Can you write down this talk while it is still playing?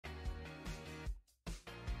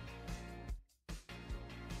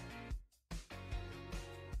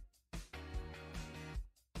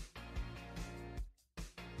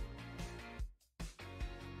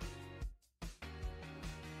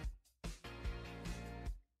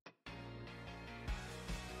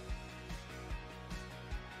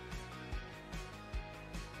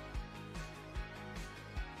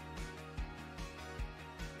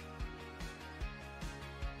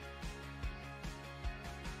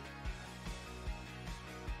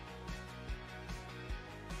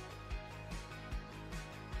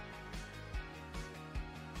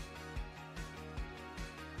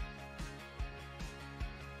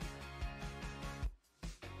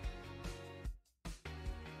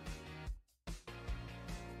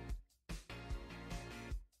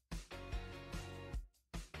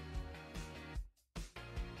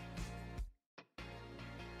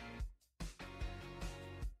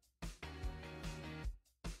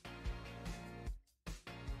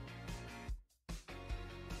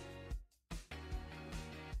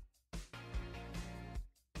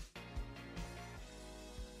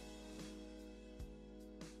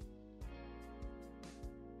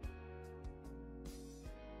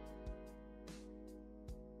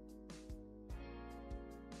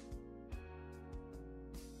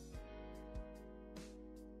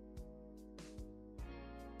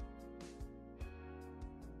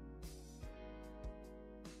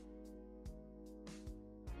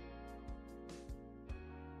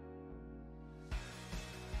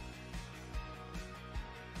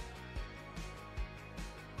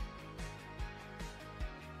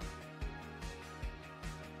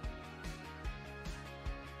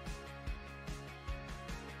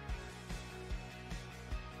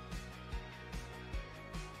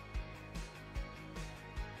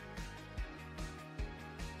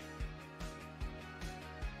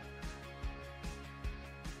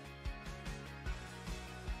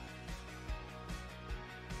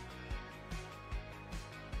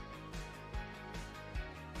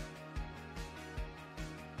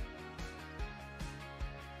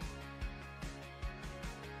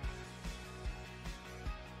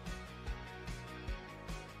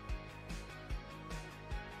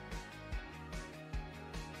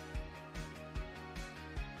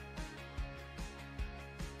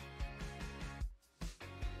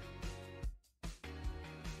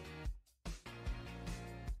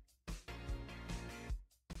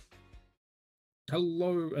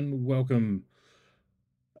Hello and welcome.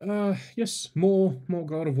 Yes, more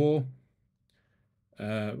God of War.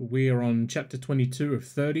 We are on chapter 22 of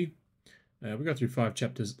 30. We got through 5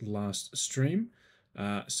 chapters last stream.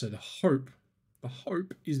 So the hope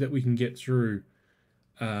is that we can get through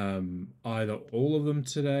either all of them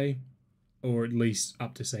today, or at least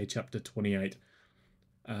up to say chapter 28,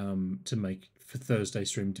 to make for Thursday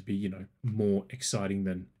stream to be more exciting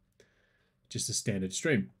than just a standard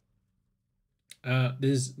stream.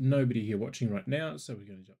 There's nobody here watching right now, so we're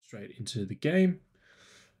going to jump straight into the game.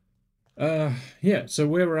 Yeah, so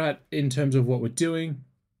where we're at in terms of what we're doing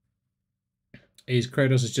is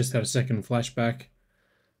Kratos has just had a second flashback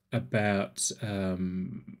about,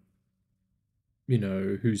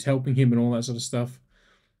 who's helping him and all that sort of stuff.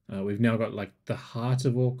 We've now got like the heart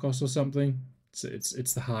of Orcos or something. So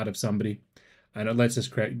it's the heart of somebody, and it lets us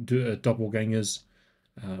create doppelgangers,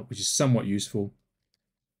 which is somewhat useful.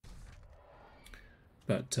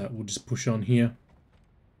 But we'll just push on here.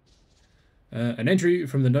 An entry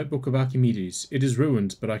from the notebook of Archimedes. It is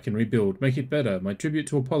ruined, but I can rebuild. Make it better. My tribute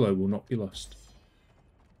to Apollo will not be lost.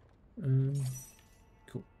 Cool.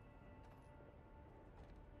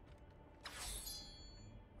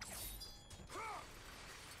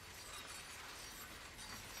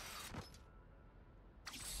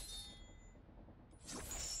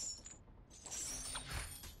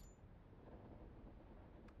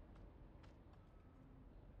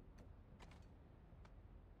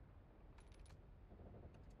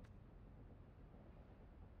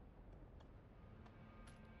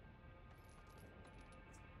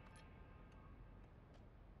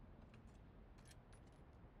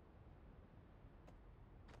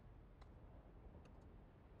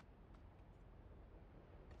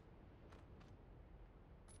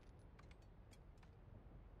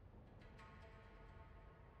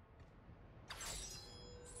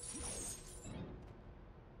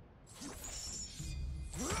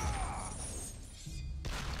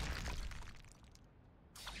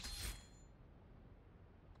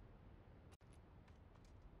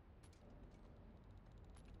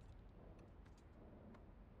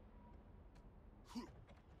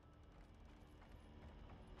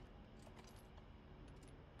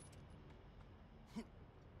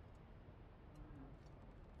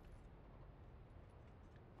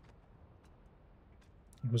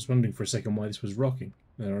 I was wondering for a second why this was rocking.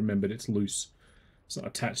 Then I remembered it's loose. It's not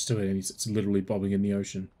attached to it, and it's literally bobbing in the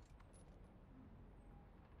ocean.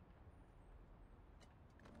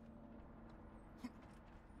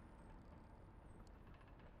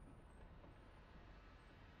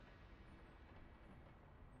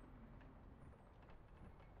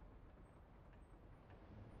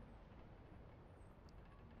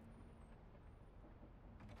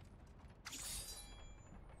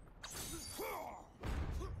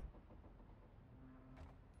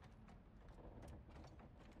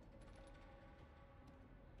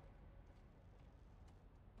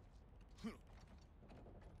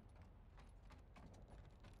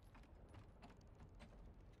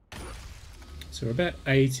 So we're about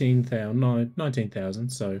 18,000, 19,000,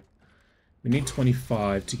 so we need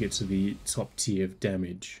 25 to get to the top tier of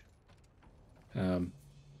damage.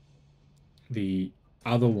 The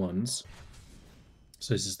other ones,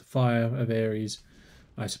 so this is the Fire of Ares,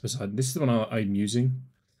 Ice of Poseidon. This is the one I'm using,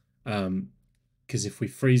 because if we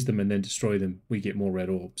freeze them and then destroy them, we get more red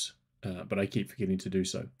orbs, but I keep forgetting to do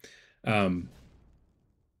so.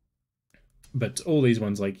 But all these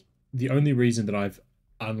ones, like, the only reason that I've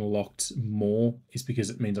unlocked more is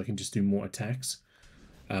because it means I can just do more attacks.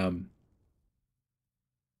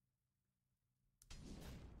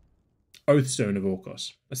 Oathstone of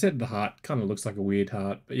Orcos. I said the heart kind of looks like a weird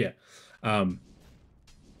heart, but yeah.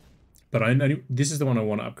 But I know this is the one I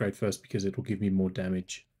want to upgrade first because it will give me more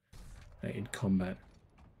damage in combat.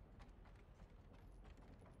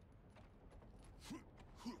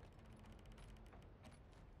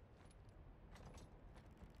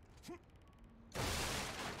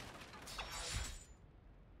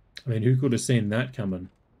 I mean, who could have seen that coming?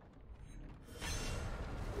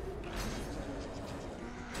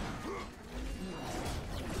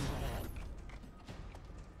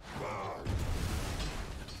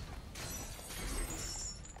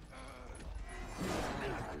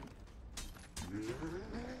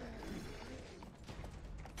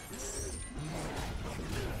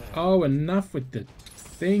 Oh, enough with the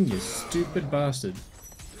thing, you stupid bastard.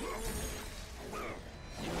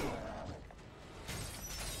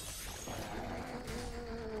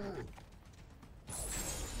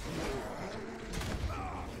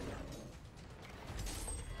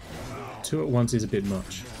 Two at once is a bit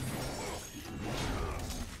much.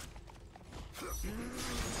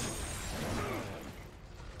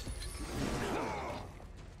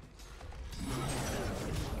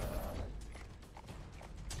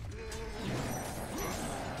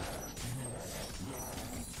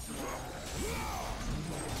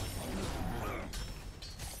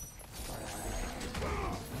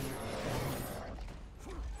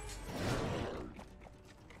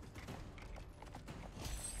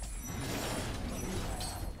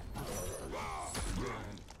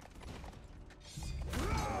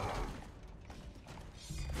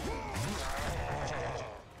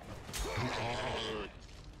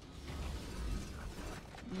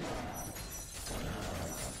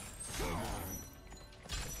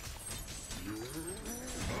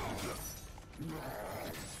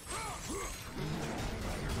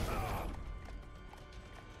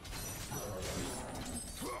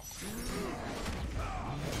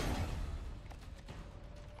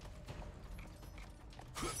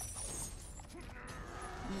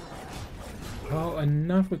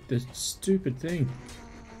 enough with this stupid thing.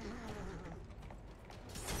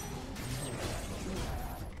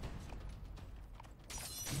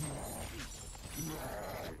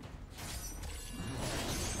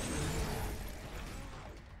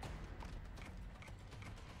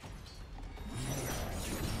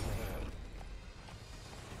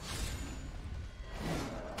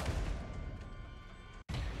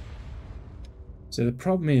 So the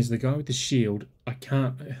problem is the guy with the shield, I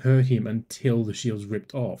can't hurt him until the shield's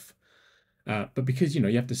ripped off. But because, you know,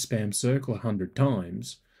 you have to spam circle 100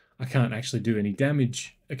 times, I can't actually do any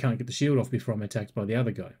damage. I can't get the shield off before I'm attacked by the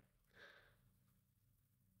other guy.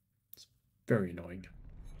 It's very annoying.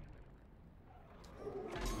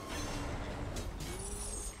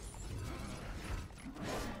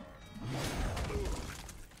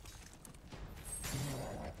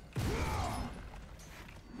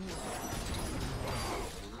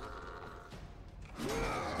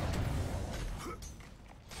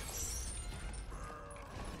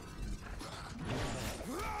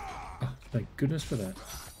 Thank goodness for that.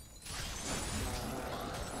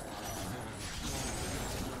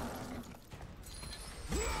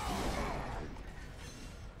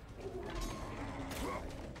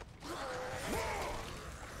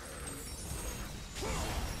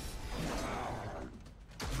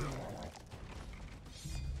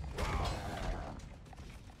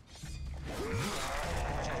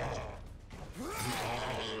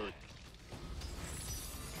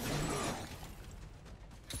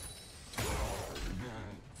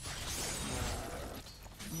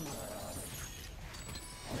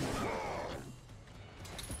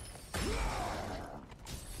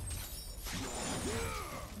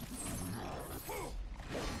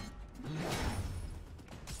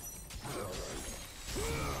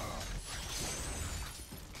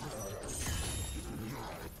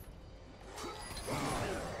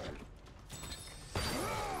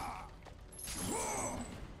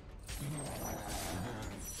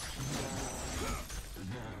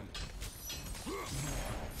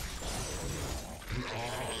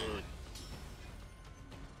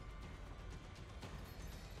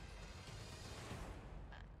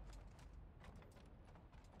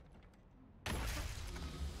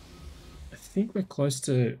 I think we're close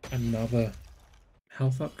to another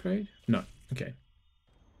health upgrade. No, okay.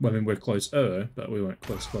 Well, I mean, we're closer, but we weren't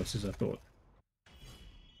close as I thought.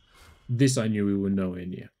 This I knew we were nowhere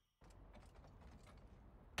near.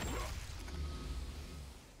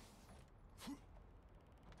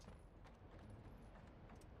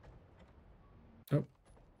 Oh.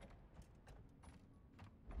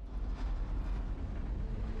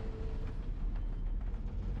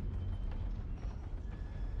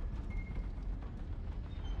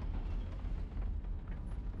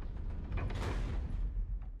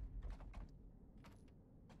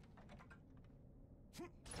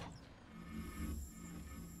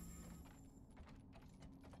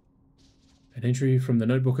 An entry from the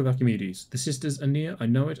Notebook of Archimedes. The sisters are near. I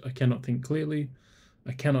know it. I cannot think clearly.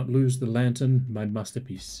 I cannot lose the lantern, my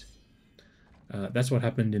masterpiece. That's what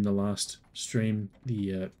happened in the last stream.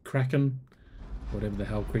 The Kraken, whatever the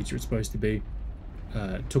hell creature it's supposed to be,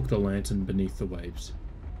 took the lantern beneath the waves.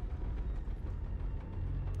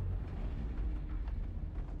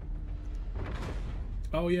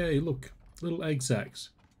 Oh yeah, look. Little egg sacs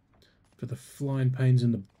for the flying pains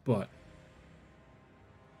in the butt.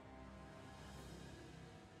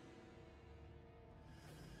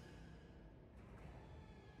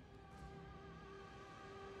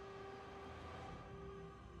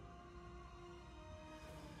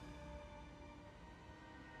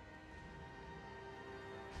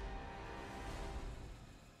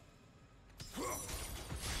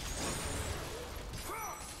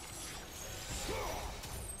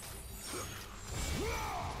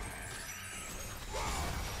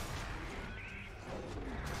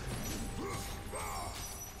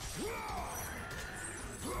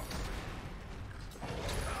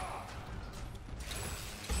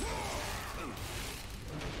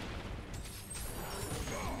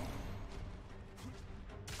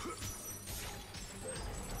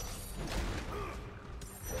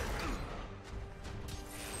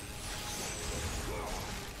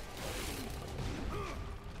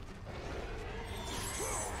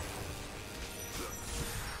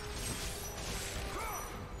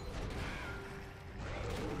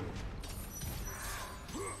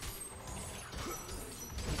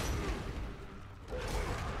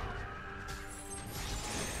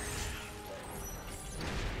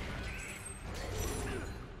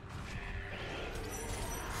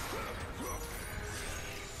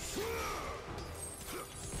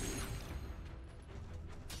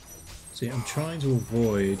 See, I'm trying to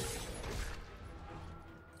avoid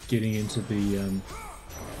getting into the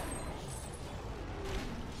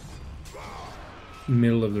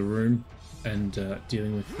middle of the room and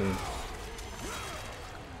dealing with the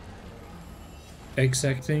egg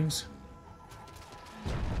sac things.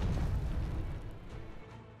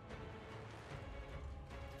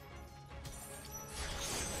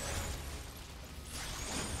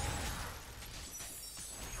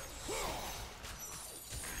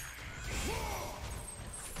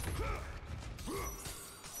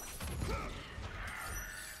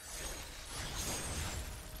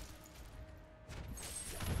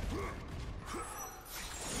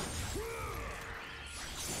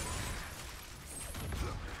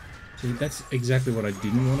 See, that's exactly what I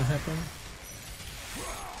didn't want to happen.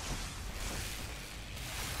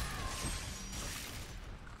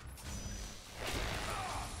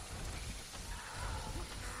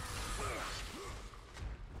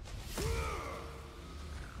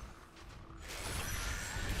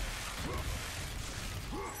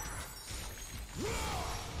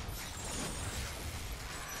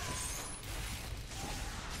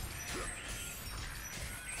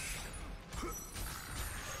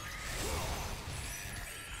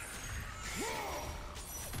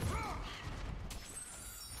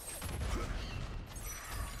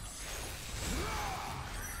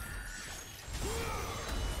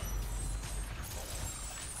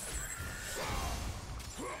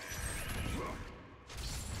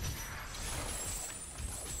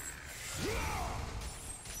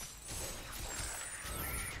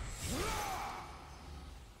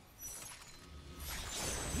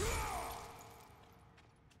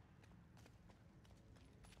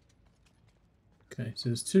 Okay, so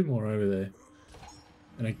there's two more over there.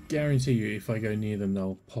 And I guarantee you, if I go near them,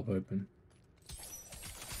 they'll pop open.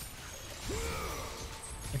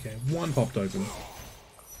 Okay, one popped open.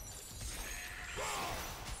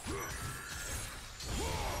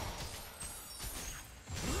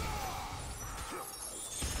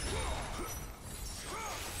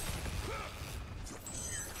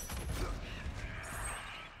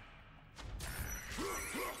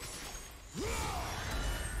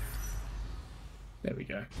 There we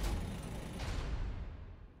go.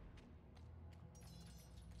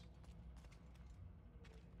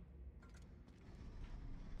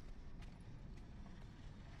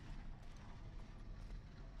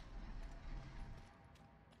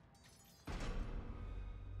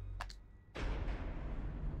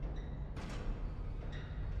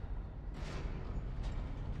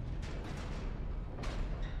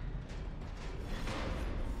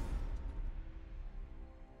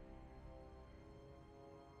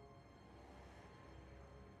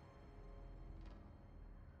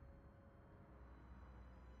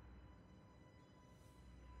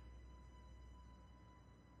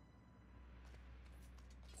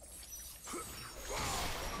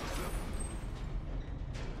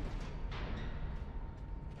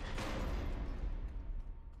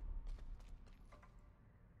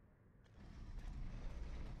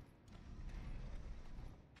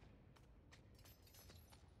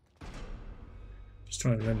 Just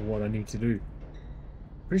trying to remember what I need to do.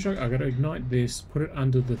 Pretty sure I gotta ignite this, put it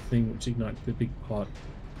under the thing which ignites the big pot,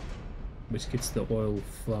 which gets the oil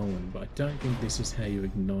flowing, but I don't think this is how you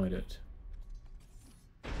ignite it.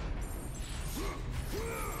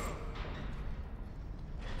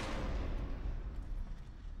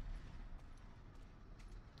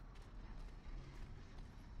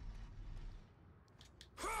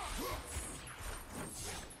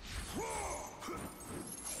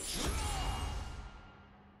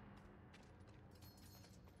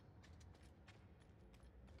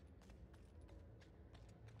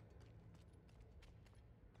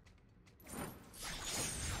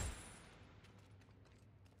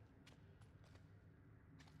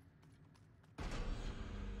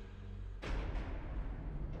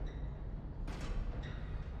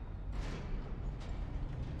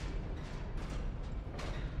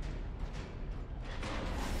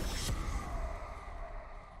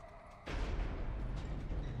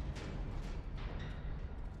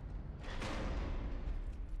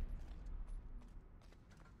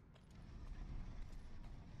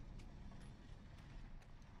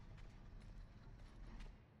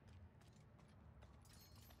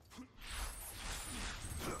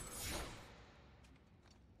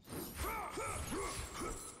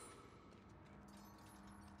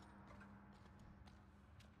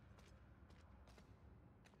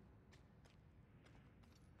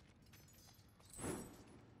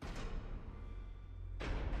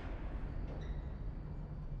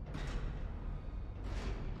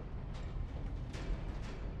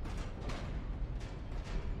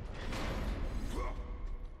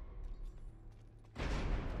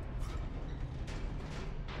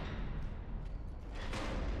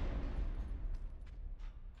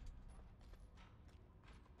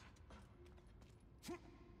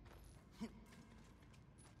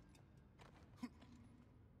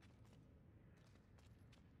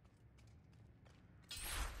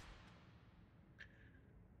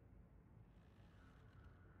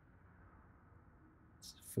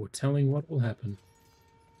 Foretelling what will happen.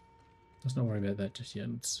 Let's not worry about that just yet.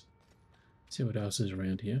 Let's see what else is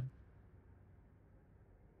around here.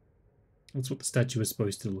 That's what the statue is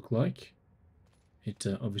supposed to look like. It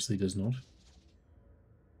obviously does not.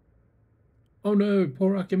 Oh no,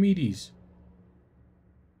 poor Archimedes.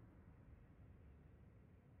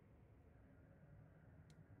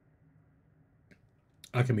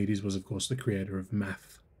 Archimedes was, of course, the creator of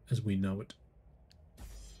math as we know it.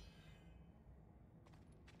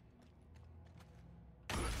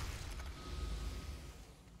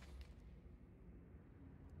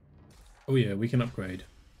 Oh yeah, we can upgrade.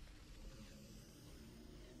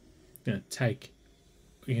 It's gonna take...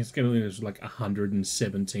 It's gonna lose like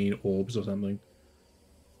 117 orbs or something.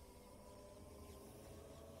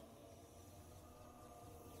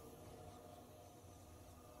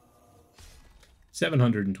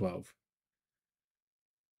 $712.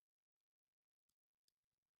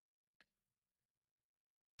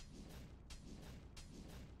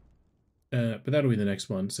 But that'll be the next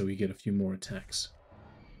one, so we get a few more attacks.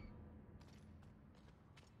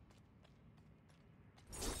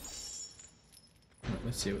 Right,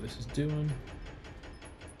 let's see what this is doing.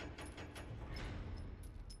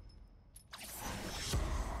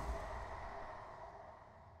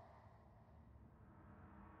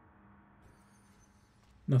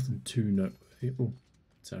 Nothing too noteworthy. Oh,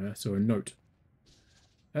 sorry, I saw a note.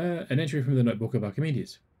 An entry from the notebook of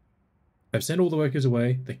Archimedes. I've sent all the workers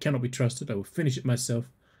away. They cannot be trusted. I will finish it myself.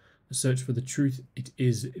 The search for the truth, it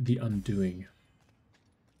is the undoing.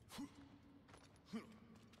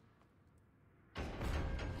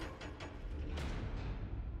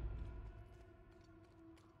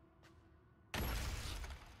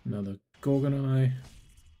 Another Gorgon Eye.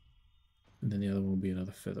 And then the other one will be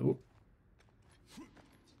another feather. Oh.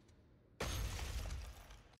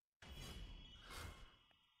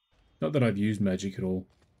 Not that I've used magic at all.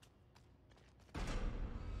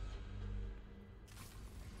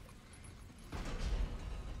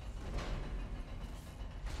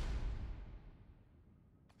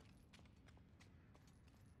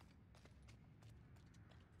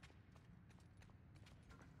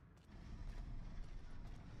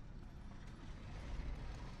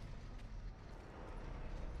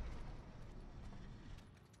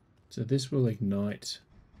 So this will ignite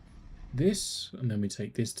this, and then we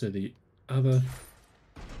take this to the other,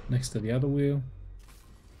 next to the other wheel.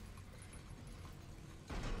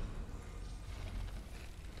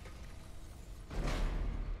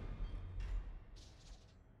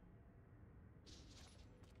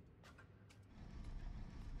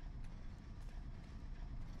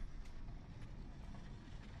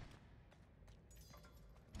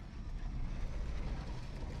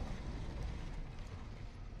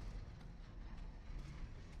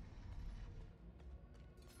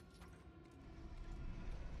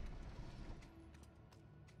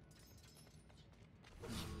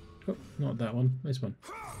 Oh, not that one, this one.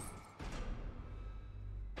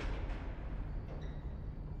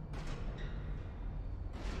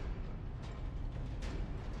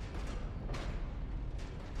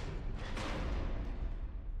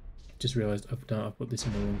 Just realised I've put this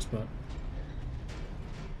in the wrong spot.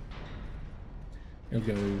 It'll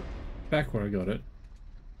go back where I got it,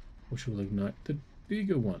 which will ignite the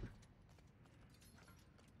bigger one.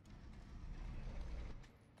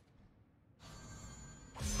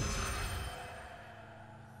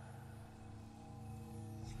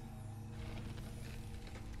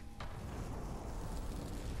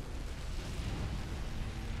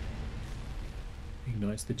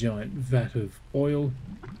 Ignites the giant vat of oil.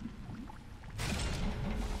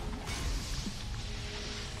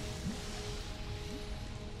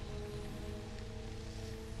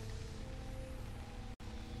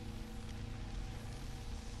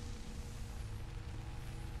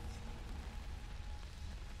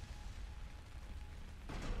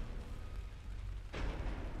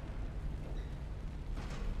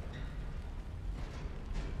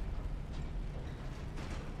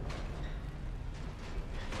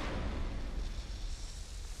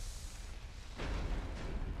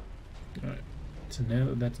 Right, so now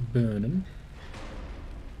that that's burning,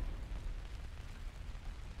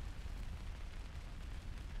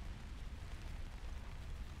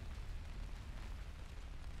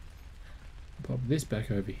 pop this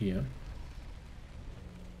back over here.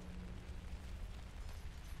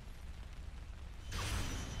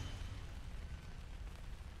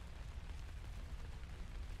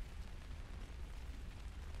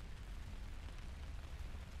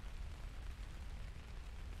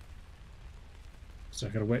 So I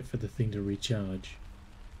gotta wait for the thing to recharge.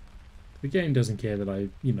 The game doesn't care that I,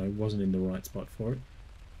 wasn't in the right spot for it.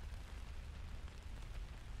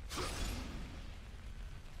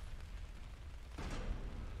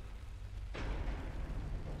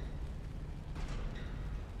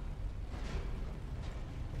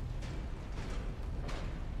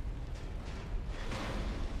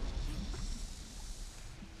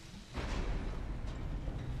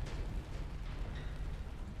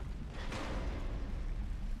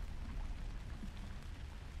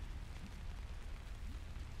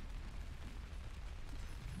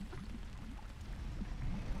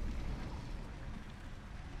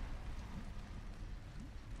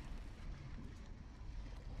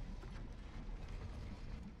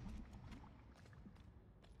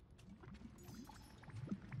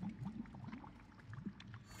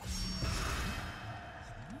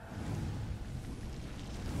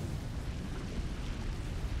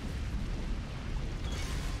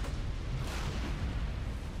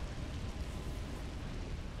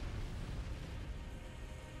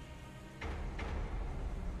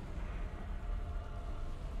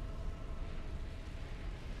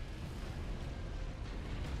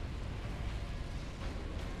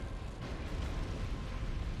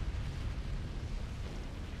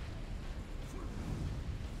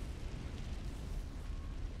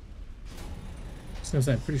 I was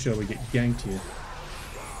saying, I'm pretty sure we get ganked here.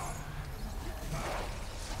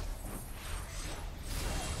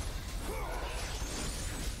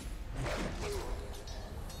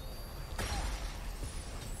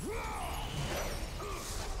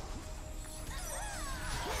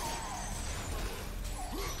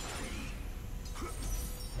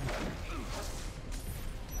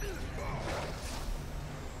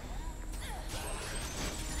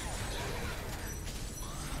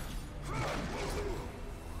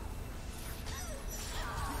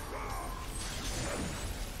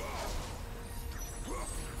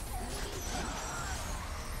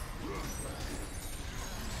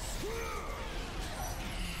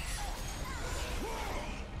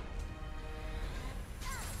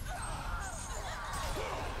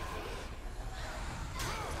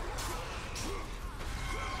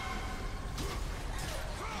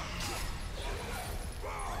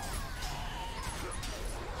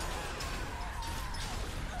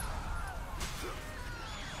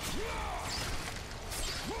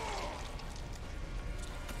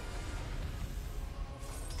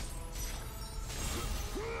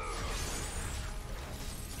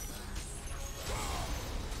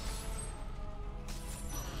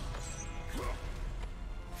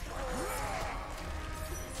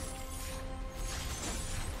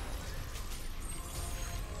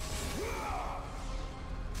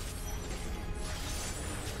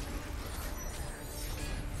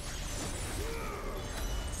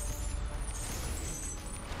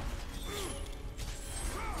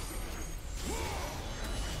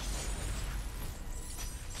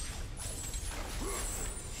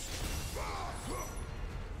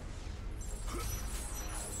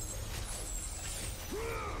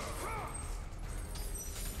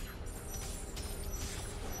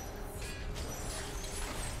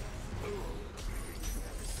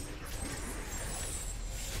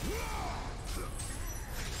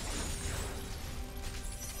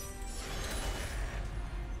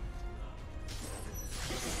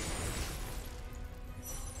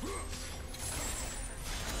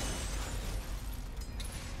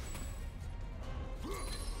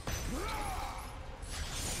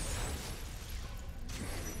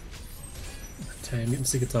 Damn, I'm getting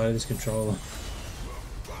sick and tired of this controller.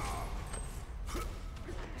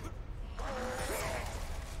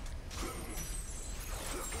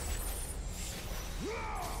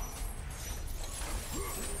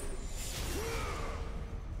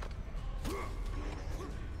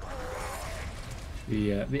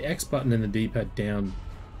 The X button and the D-pad down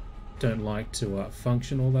don't like to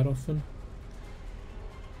function all that often.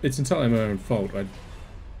 It's entirely my own fault. I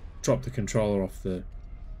dropped the controller off the...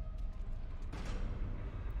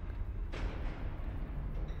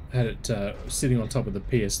 had it sitting on top of the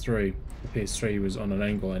PS3. The PS3 was on an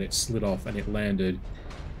angle and it slid off and it landed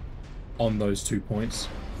on those 2 points.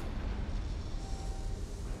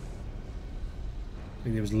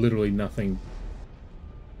 There was literally nothing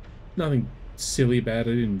silly about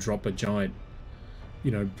it. It didn't drop a giant,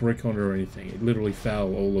 you know, brick on it or anything. It literally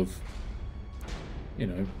fell all of, you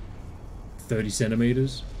know, 30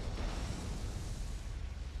 centimeters.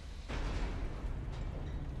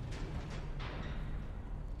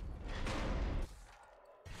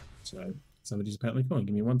 So somebody's apparently calling.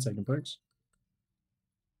 Give me 1 second, folks.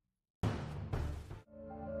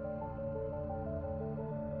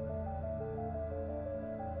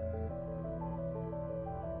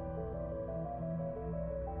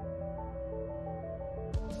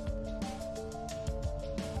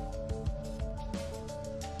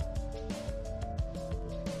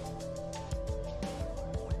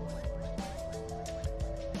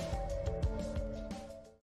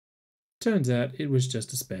 Turns out it was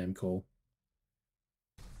just a spam call.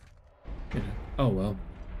 You know, oh well.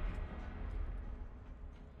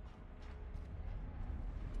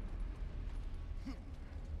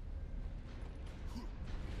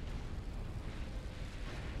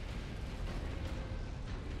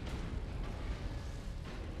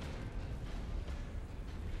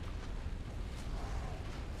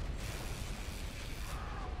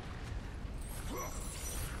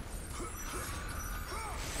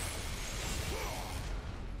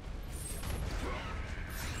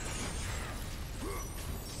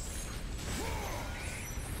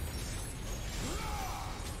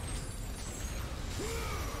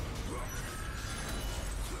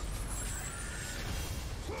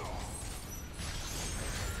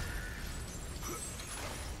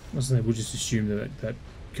 We'll just assume that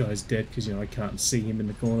guy's dead because, you know, I can't see him in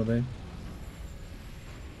the corner there.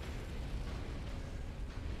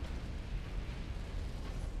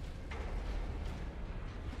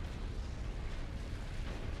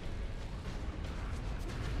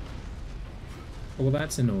 Well,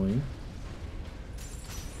 that's annoying.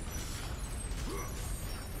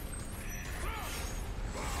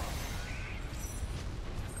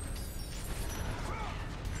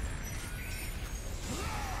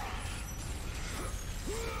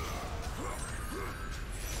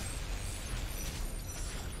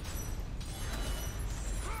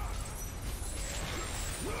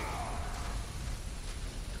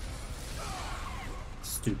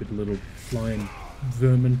 Stupid little flying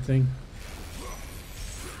vermin thing.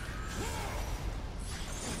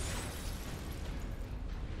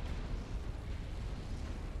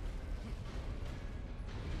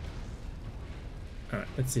 Alright,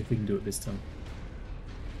 let's see if we can do it this time.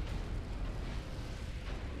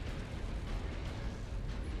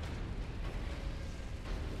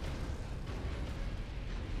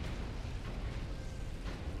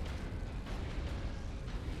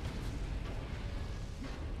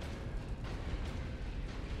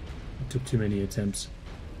 Took too many attempts.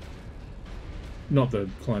 Not the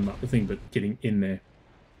climb up the thing, but getting in there.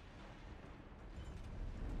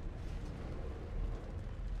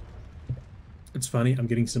 It's funny, I'm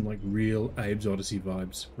getting some like real Abe's Odyssey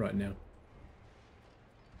vibes right now.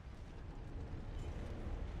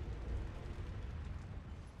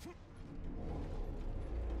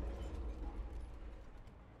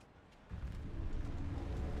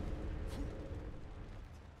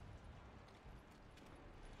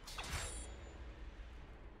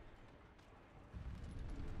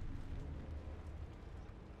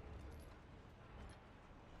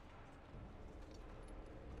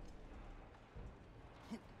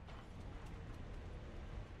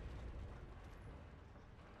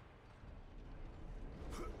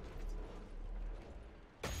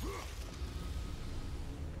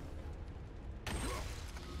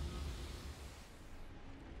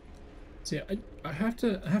 See, I have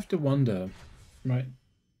to wonder, right?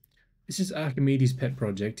 This is Archimedes' pet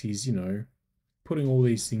project. He's, you know, putting all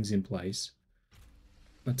these things in place.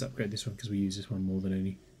 Let's upgrade this one because we use this one more than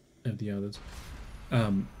any of the others.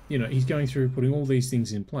 You know, he's going through putting all these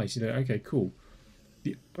things in place. You know, okay, cool.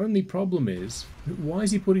 The only problem is, why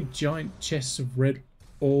is he putting giant chests of red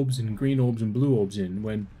orbs and green orbs and blue orbs in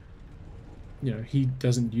when, you know, he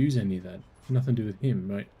doesn't use any of that? Nothing to do with him,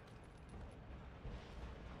 right?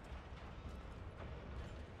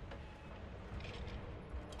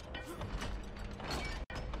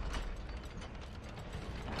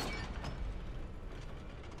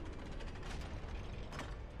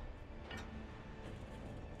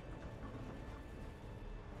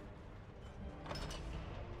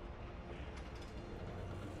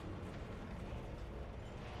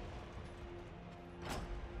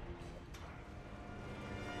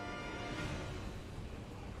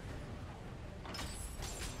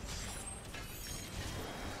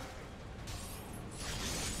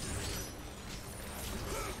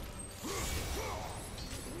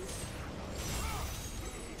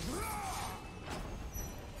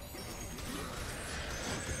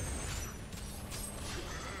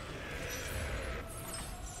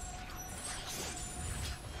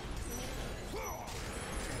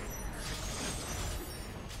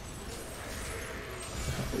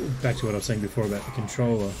 Back to what I was saying before about the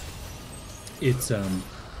controller, it's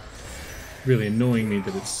really annoying me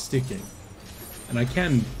that it's sticking. And I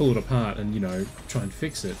can pull it apart and, you know, try and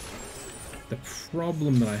fix it. The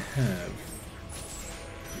problem that I have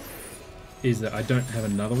is that I don't have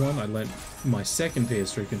another one. I lent my second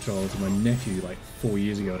PS3 controller to my nephew like 4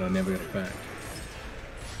 years ago and I never got it back.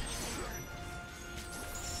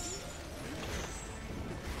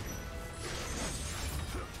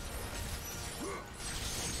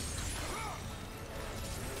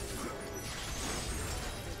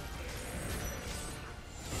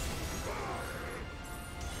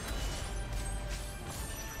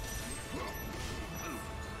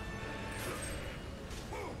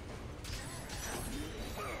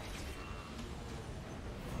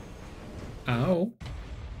 Ow.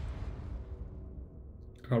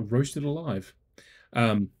 I got roasted alive.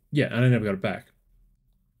 Yeah, and I never got it back.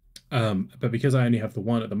 But because I only have the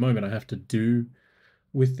one at the moment, I have to do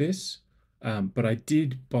with this. But I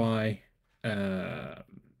did buy the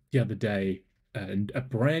other day a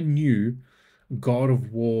brand new God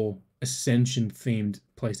of War Ascension themed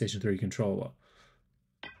PlayStation 3 controller.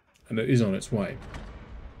 And it is on its way.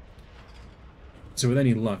 So with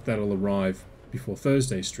any luck, that'll arrive before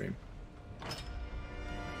Thursday's stream.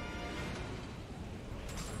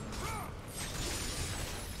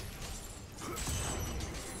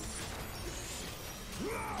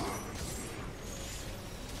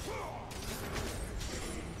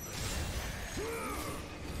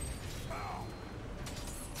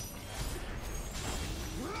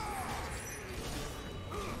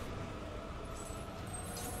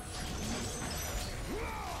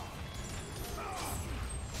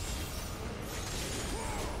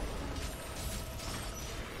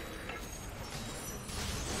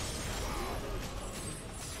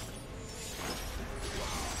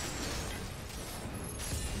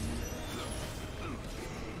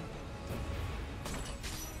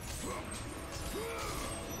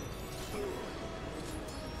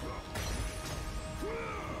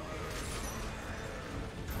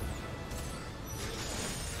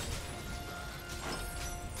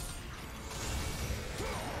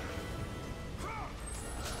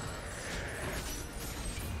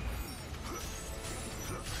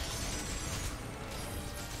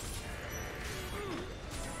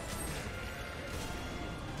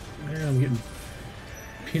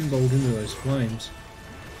 pinballed into those flames.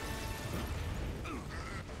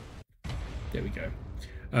 There we go.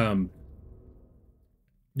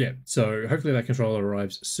 Yeah, so hopefully that controller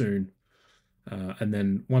arrives soon. And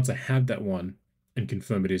then once I have that one and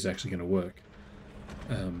confirm it is actually going to work,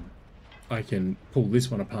 I can pull this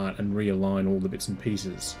one apart and realign all the bits and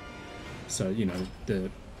pieces so, you know, the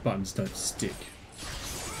buttons don't stick.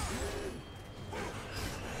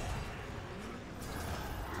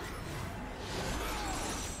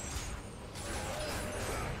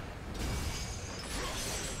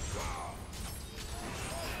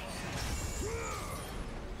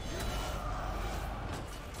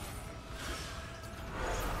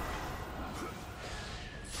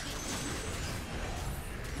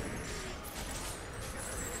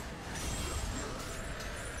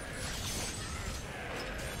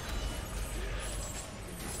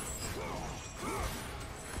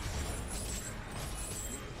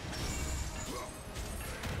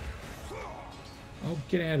 Oh,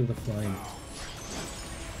 get out of the flame.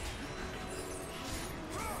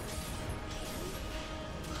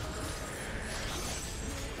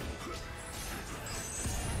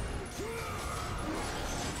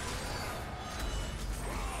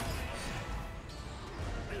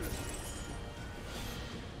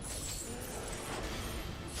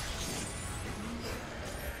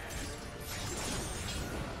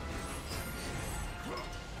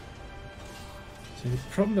 So the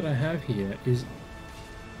problem that I have here is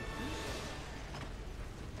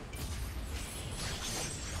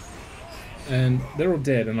and they're all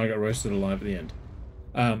dead and I got roasted alive at the end.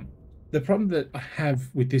 The problem that I have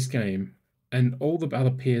with this game and all the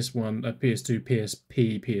other PS1, PS2,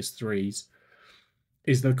 PSP, PS3s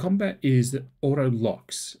is the combat is that auto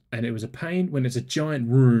locks, and it was a pain when it's a giant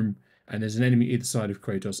room and there's an enemy either side of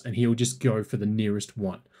Kratos and he'll just go for the nearest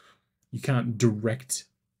one. You can't direct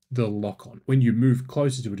the lock on. When you move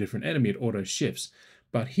closer to a different enemy, it auto shifts.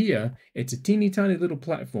 But here, it's a teeny tiny little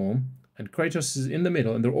platform and Kratos is in the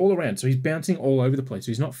middle and they're all around. So he's bouncing all over the place.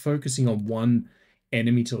 So he's not focusing on one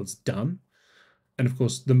enemy till it's done. And of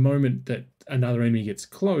course, the moment that another enemy gets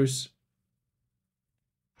close,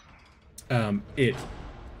 the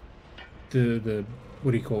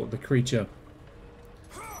what do you call it? The creature,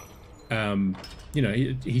 you know,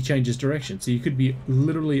 he changes direction. So you could be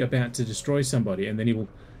literally about to destroy somebody and then he will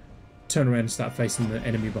turn around and start facing the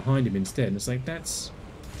enemy behind him instead. And it's like, that's...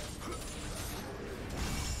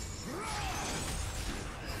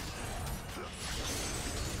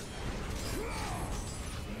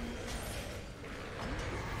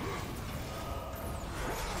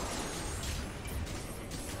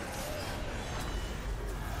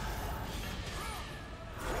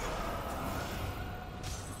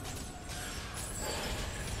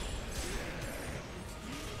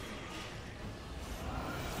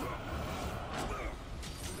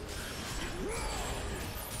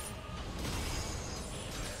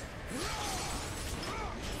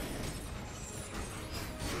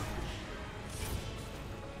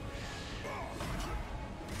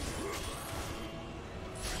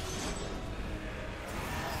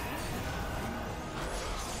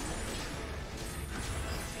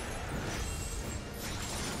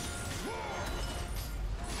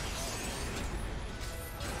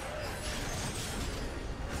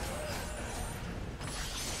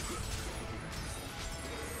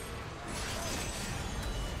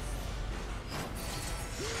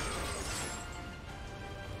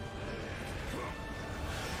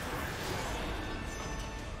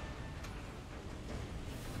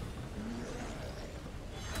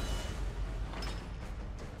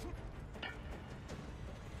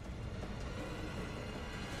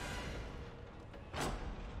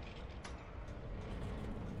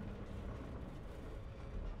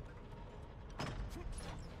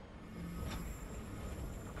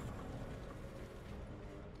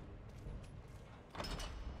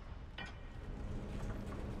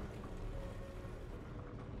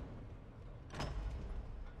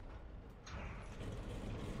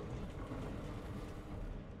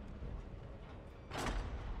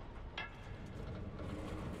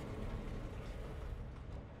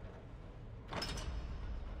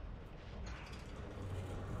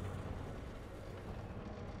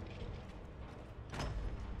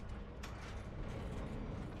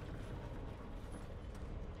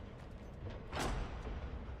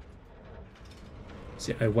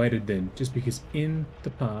 See, I waited then, just because in the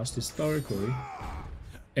past, historically,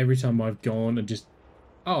 every time I've gone and just,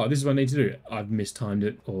 oh, this is what I need to do, I've mistimed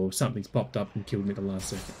it, or something's popped up and killed me at the last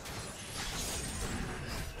second.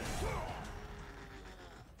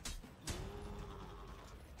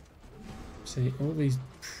 See, all these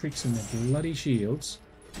pricks in their bloody shields.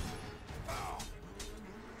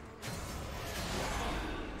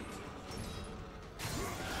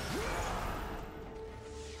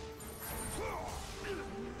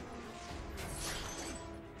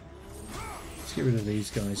 get rid of these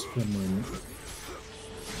guys for the moment.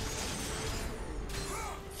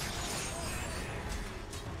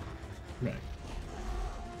 Right.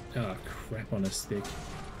 Ah, crap on a stick.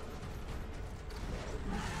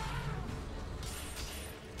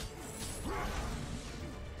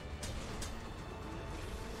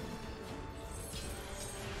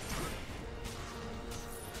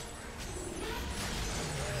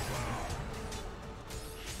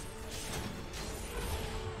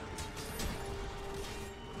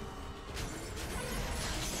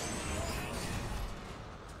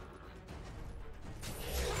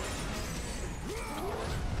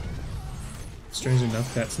 Strange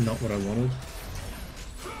enough, that's not what I wanted.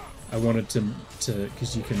 I wanted to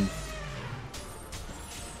because you can...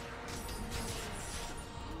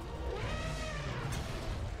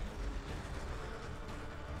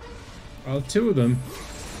 Oh, two of them.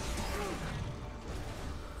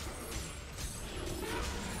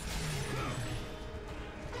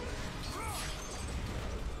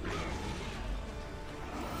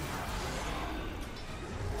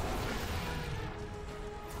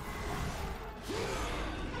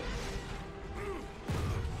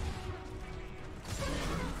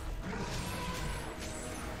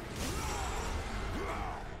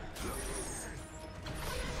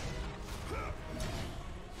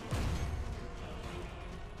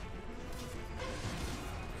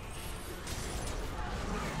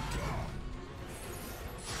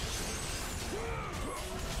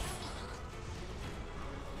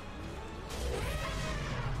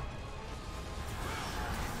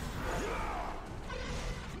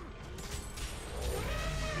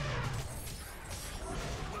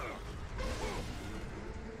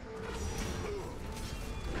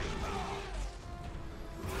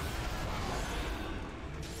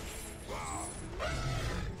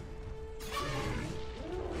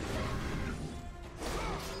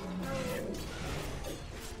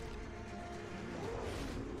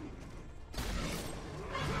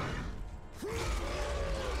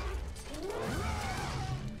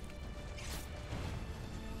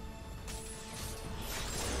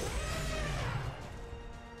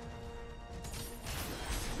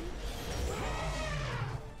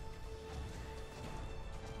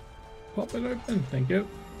 Pop it open, thank you.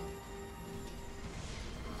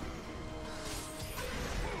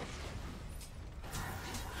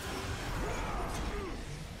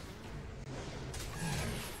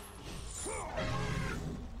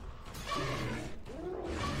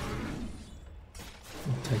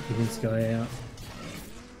 I'm taking this guy out.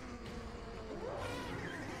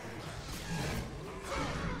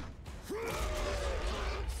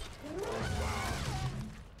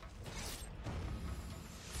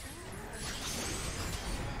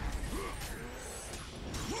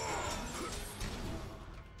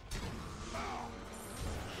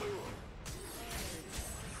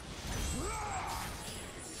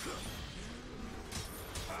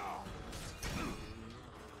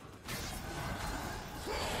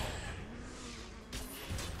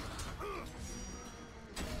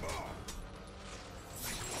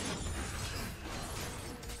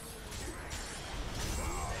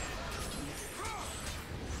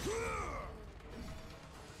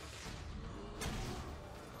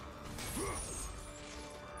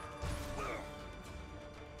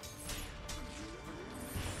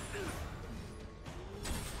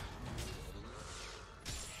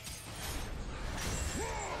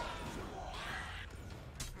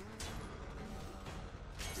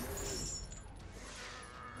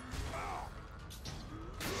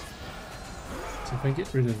 So if I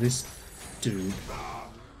get rid of this dude...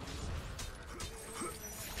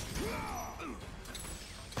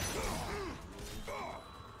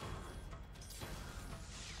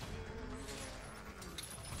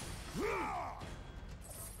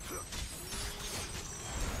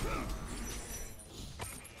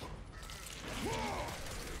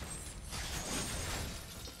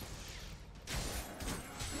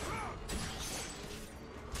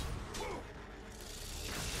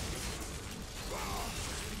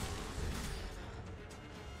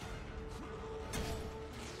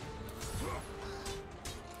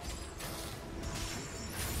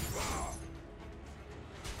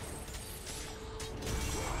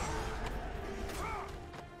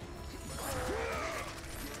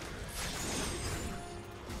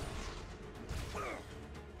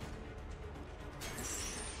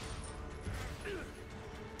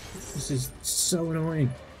 This is so annoying.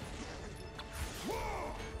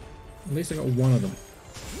 At least I got one of them.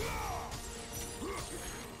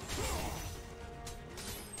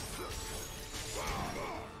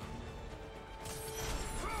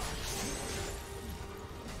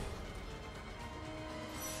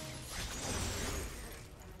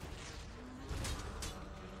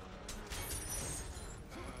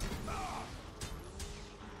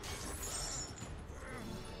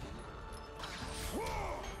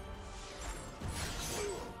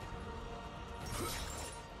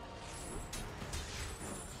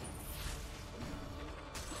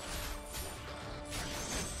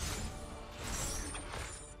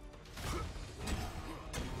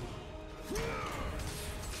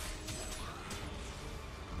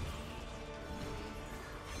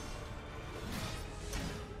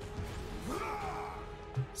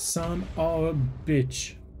 Son of a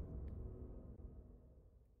bitch.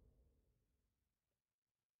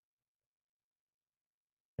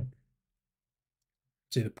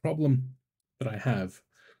 See, the problem that I have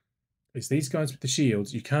is these guys with the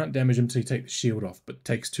shields, you can't damage them until you take the shield off, but it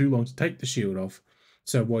takes too long to take the shield off.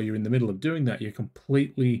 So while you're in the middle of doing that, you're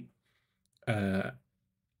completely at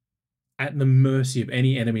the mercy of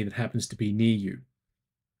any enemy that happens to be near you.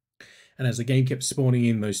 And as the game kept spawning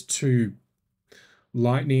in those two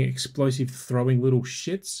lightning explosive throwing little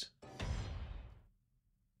shits,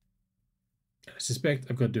 I suspect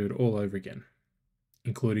I've got to do it all over again,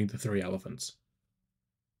 including the 3 elephants.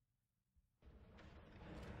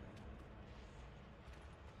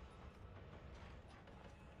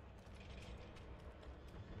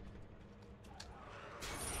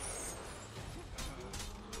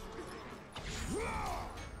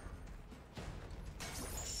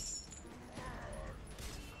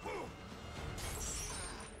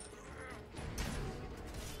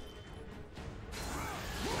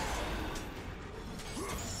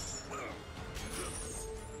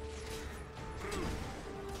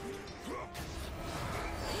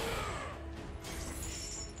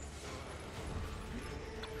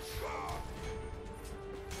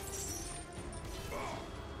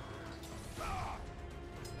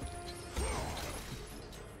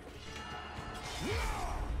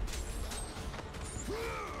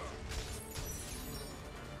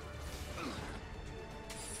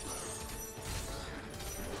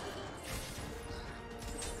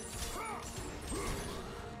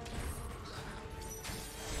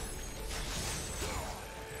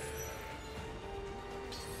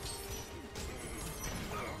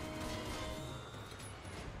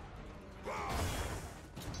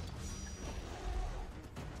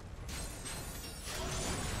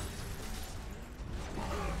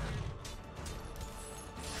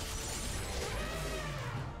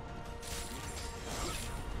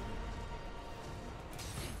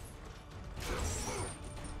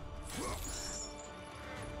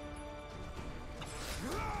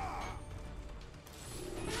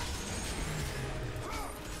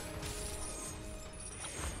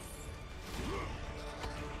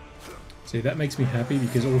 See, that makes me happy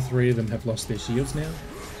because all 3 of them have lost their shields now.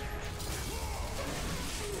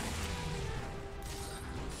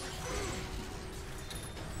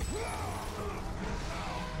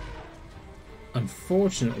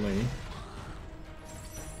 Unfortunately,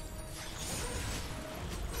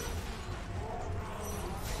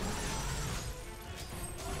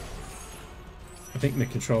 I think the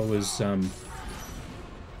controller's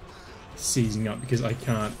seizing up because I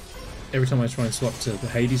can't. Every time I try and swap to the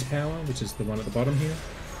Hades power, which is the one at the bottom here,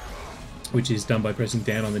 which is done by pressing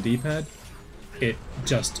down on the D-pad, it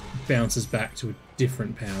just bounces back to a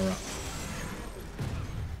different power-up.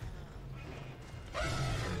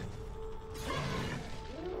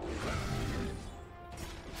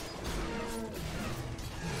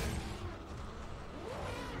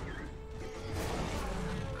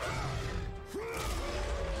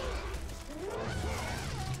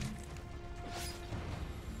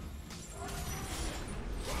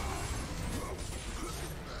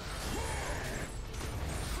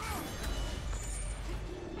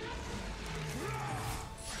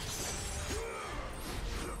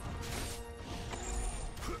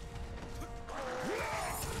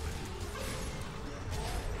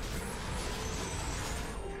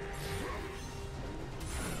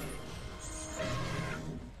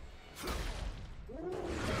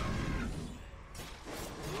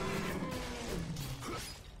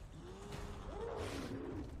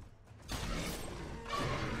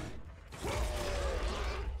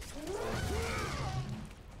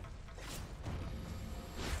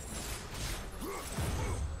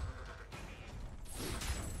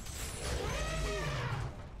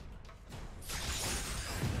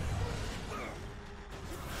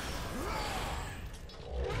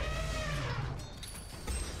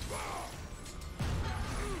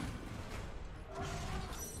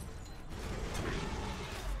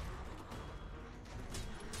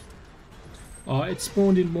 Oh, it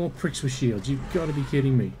spawned in more pricks with shields. You've got to be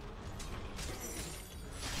kidding me.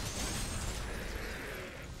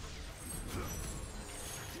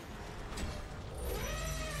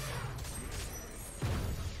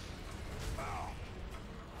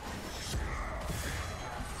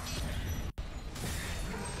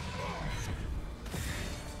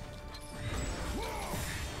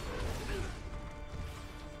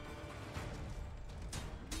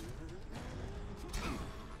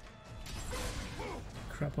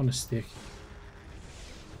 Crap on a stick.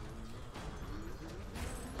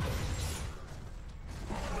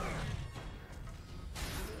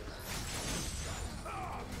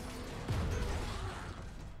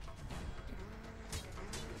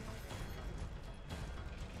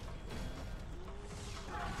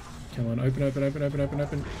 Come on, open, open, open, open, open,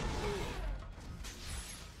 open.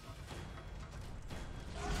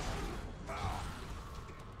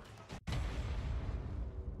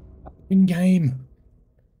 In game.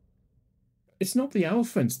 It's not the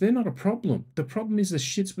elephants. They're not a problem. The problem is the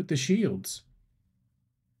shits with the shields.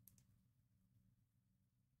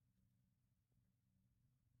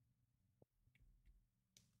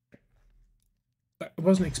 I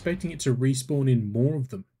wasn't expecting it to respawn in more of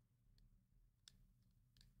them.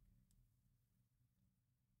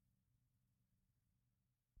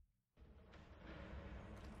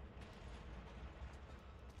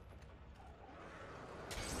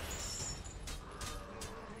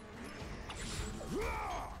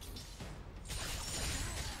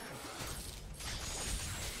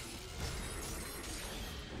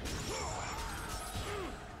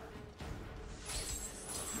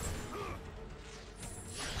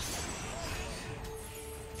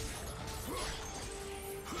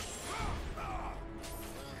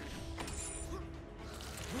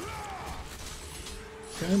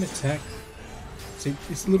 Don't attack. See,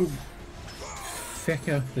 this little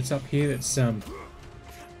fecker that's up here that's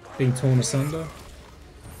being torn asunder.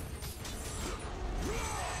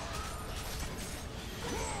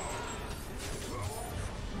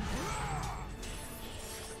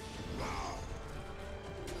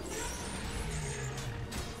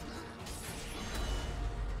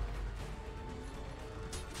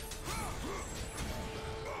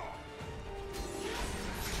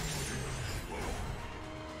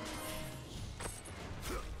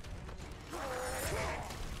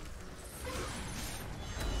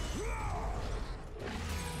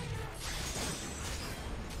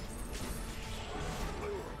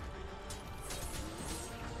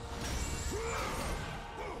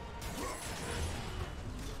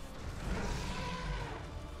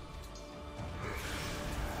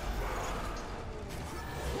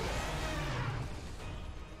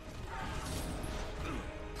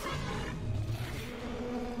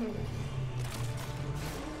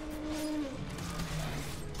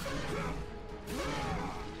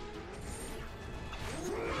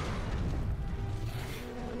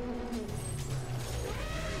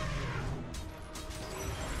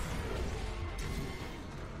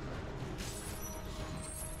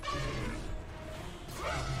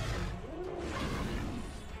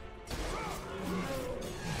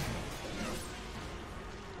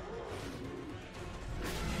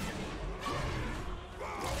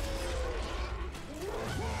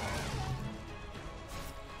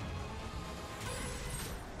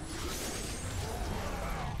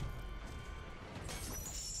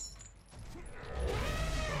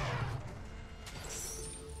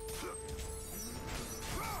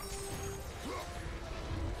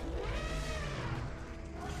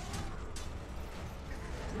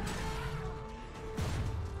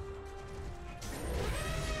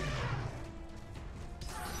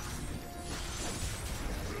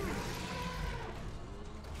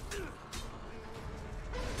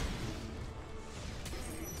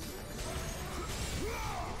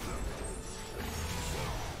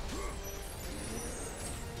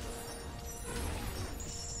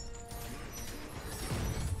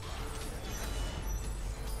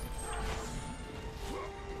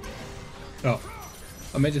 Oh,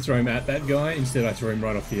 I meant to throw him at that guy, instead I threw him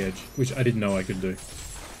right off the edge, which I didn't know I could do.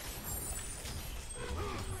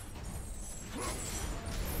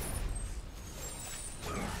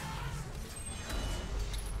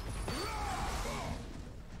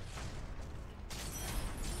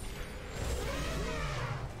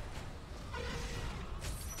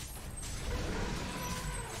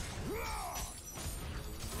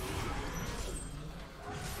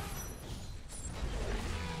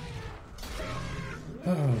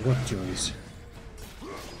 Oh, what joys.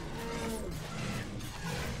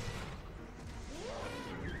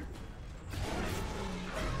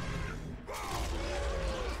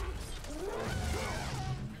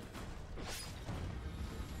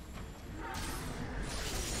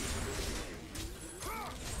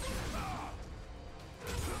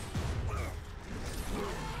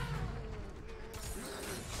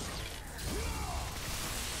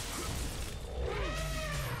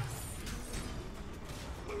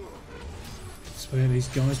 I swear these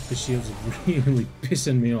guys with the shields are really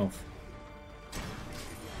pissing me off.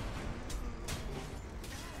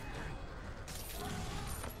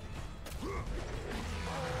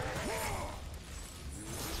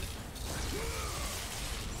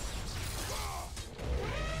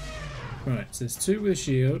 Right, so there's two with a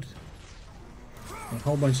shield, and a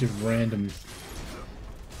whole bunch of random.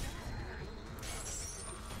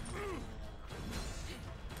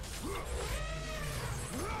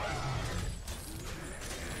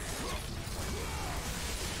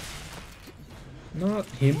 Not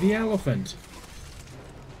him, the elephant.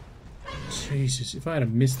 Jesus, if I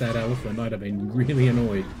had missed that elephant, I'd have been really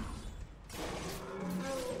annoyed.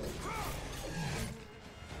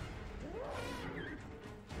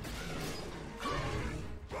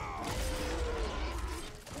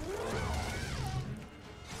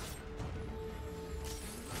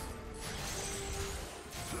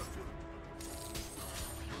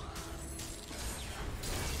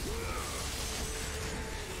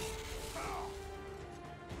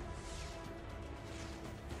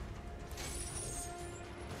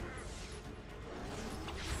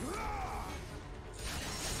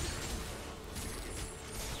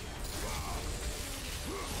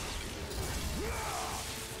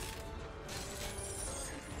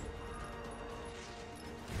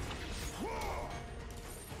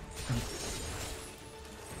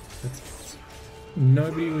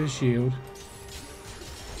 Nobody with a shield.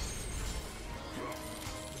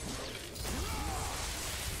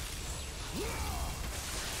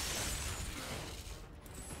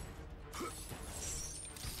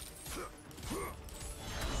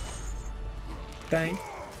 Thank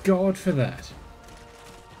God for that.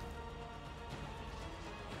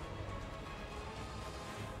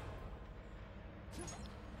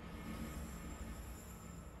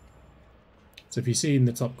 So if you see in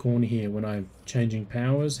the top corner here when I'm changing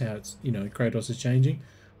powers, how it's, you know, Kratos is changing,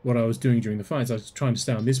 what I was doing during the fights, I was trying to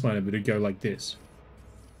stay on this one, but it'd go like this.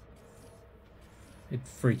 It'd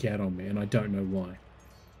freak out on me, and I don't know why.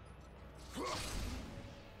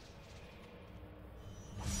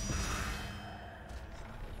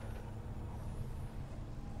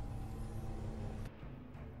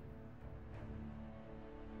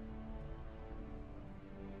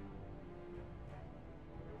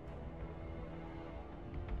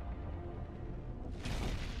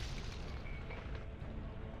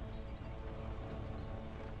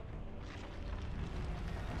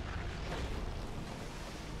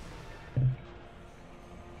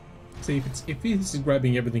 See, if this is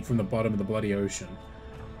grabbing everything from the bottom of the bloody ocean,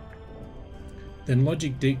 then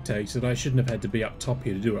logic dictates that I shouldn't have had to be up top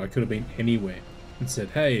here to do it. I could have been anywhere and said,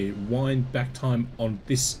 hey, wind back time on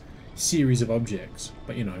this series of objects.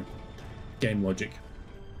 But, you know, game logic.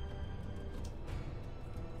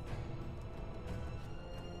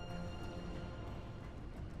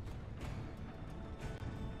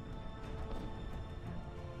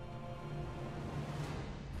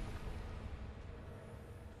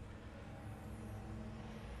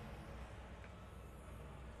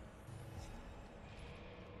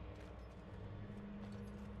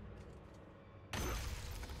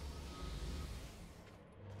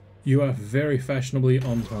 You are very fashionably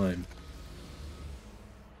on time.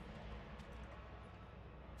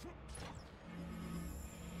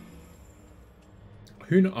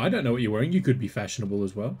 I don't know what you're wearing. You could be fashionable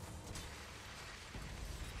as well.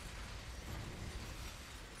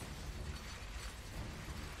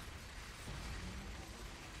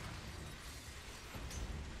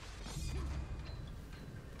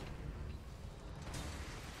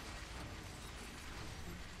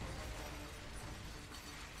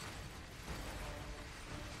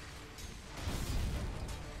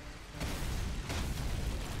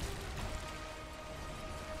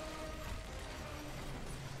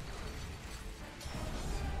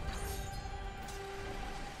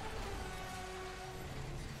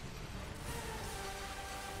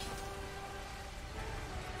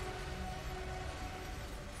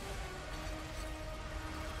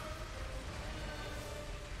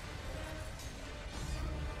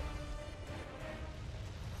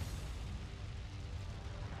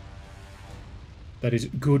 That is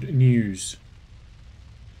good news.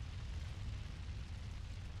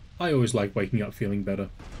 I always like waking up feeling better.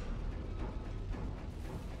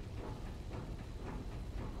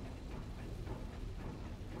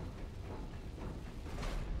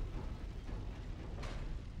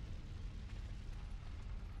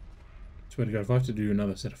 Swear to God, if I have to do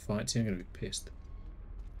another set of fights here, I'm going to be pissed.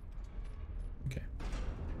 Okay.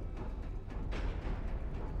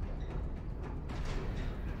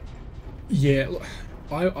 Yeah,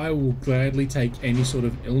 I will gladly take any sort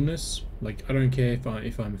of illness. Like, I don't care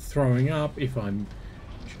if I'm throwing up, if I'm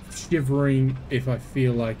shivering, if I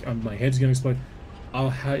feel like my head's going to explode.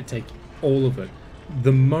 I'll take all of it.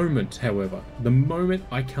 The moment, however, the moment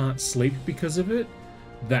I can't sleep because of it,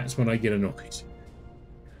 that's when I get annoyed.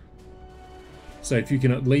 So if you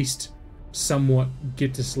can at least somewhat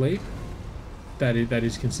get to sleep, that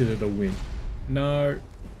is considered a win. No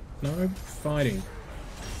fighting.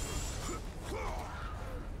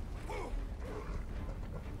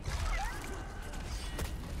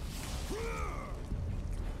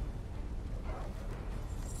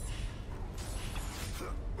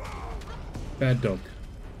 Bad dog.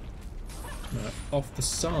 No, off the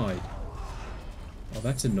side. Oh,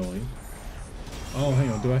 that's annoying. Oh,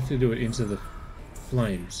 hang on. Do I have to do it into the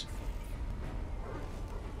flames?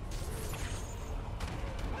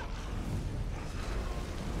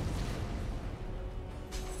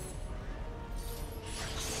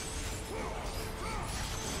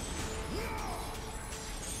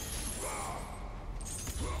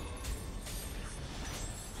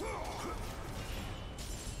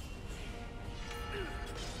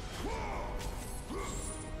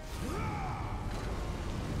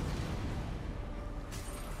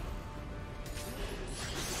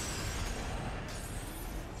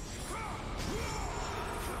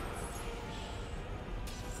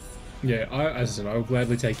 Yeah, as I said, I'll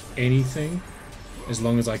gladly take anything as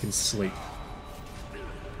long as I can sleep.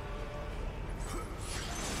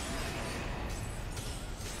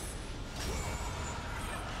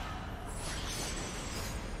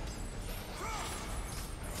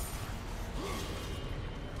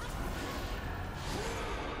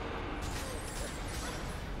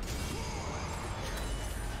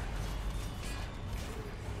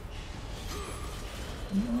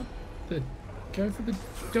 What the... Go for the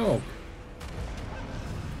dog.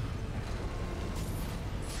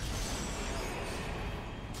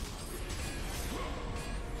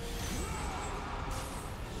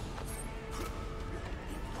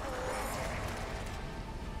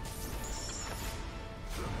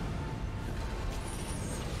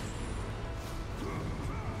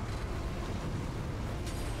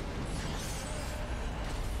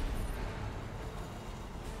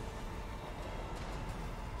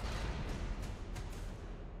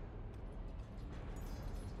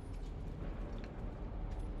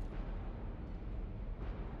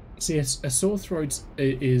 See, a sore throat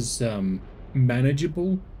is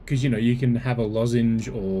manageable because, you know, you can have a lozenge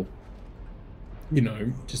or, you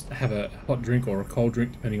know, just have a hot drink or a cold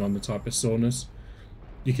drink depending on the type of soreness.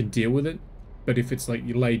 You can deal with it. But if it's like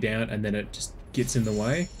you lay down and then it just gets in the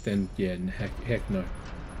way, then yeah, heck no.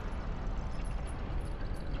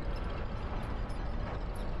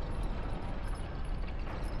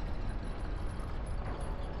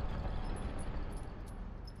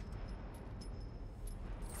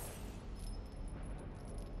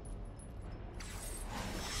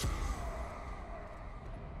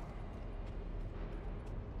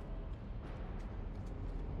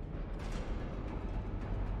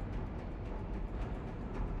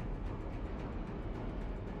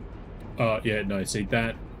 Yeah, no, see,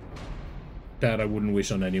 that I wouldn't wish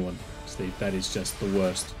on anyone, Steve. That is just the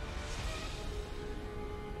worst.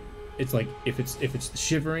 It's like, if it's the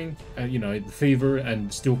shivering, you know, the fever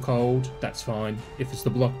and still cold, that's fine. If it's the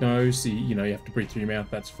blocked nose, you know, you have to breathe through your mouth,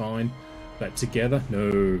 that's fine. But together,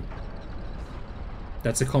 no.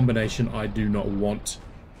 That's a combination I do not want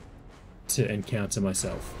to encounter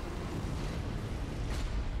myself.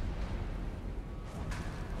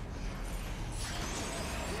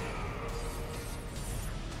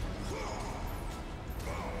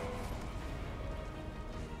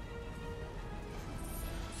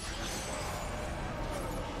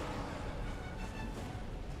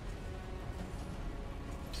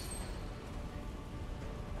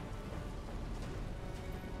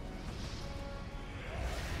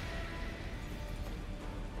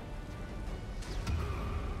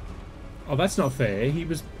 Oh, that's not fair. He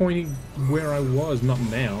was pointing where I was, not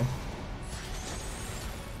now.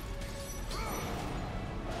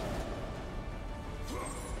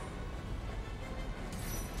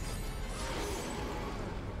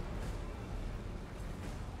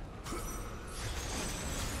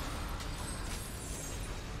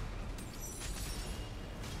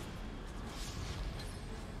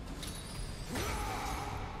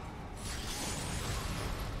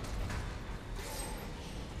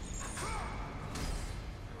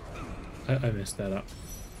 I messed that up.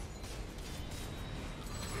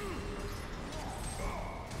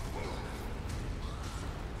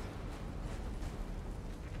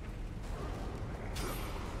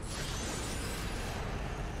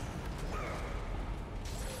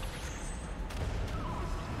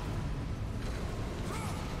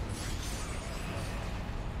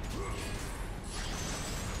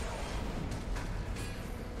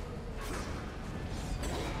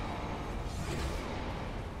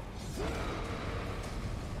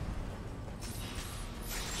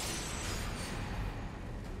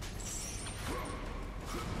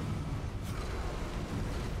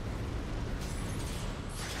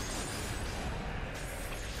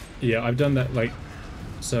 Yeah, I've done that, like,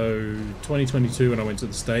 so 2022 when I went to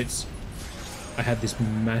the States, I had this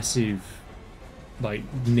massive, like,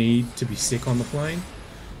 need to be sick on the plane.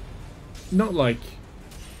 Not like,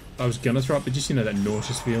 I was gonna throw up, but just, you know, that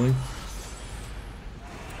nauseous feeling.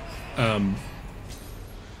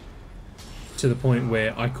 To the point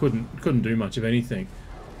where I couldn't do much of anything.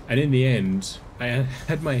 And in the end, I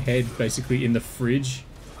had my head basically in the fridge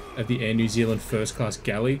of the Air New Zealand first class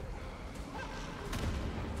galley.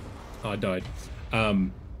 Oh, I died.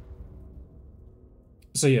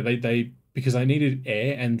 So yeah, they because I needed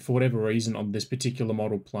air, and for whatever reason on this particular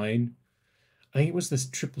model plane, I think it was this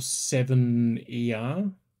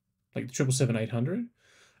 777ER, like the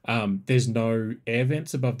 777-800. There's no air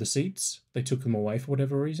vents above the seats. They took them away for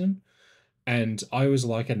whatever reason. And I always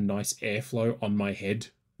like a nice airflow on my head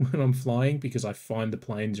when I'm flying, because I find the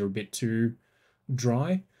planes are a bit too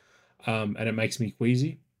dry, and it makes me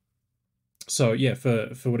queasy. So yeah,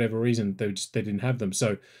 for whatever reason, they didn't have them.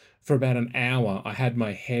 So for about an hour, I had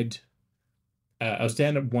my head. I was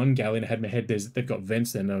down at one galley and I had my head. They've got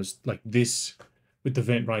vents there, and I was like this with the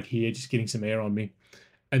vent right here, just getting some air on me.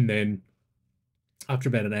 And then after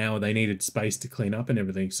about an hour, they needed space to clean up and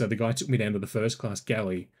everything. So the guy took me down to the first class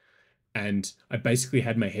galley, and I basically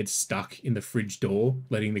had my head stuck in the fridge door,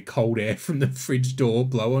 letting the cold air from the fridge door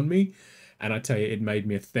blow on me. And I tell you, it made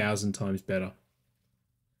me 1,000 times better.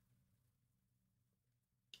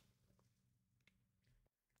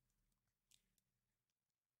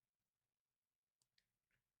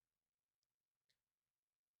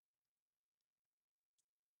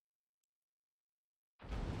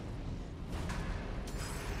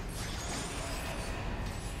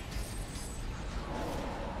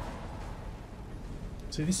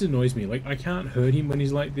 So this annoys me. Like, I can't hurt him when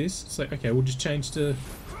he's like this. It's like, okay, we'll just change to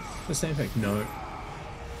the same effect. No.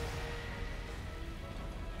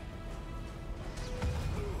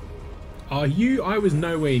 Oh, you? I was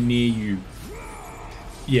nowhere near you.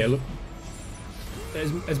 Yeah, look.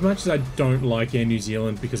 As much as I don't like Air New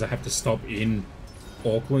Zealand because I have to stop in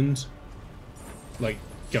Auckland, like,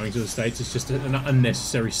 going to the States, it's just an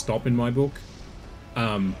unnecessary stop in my book.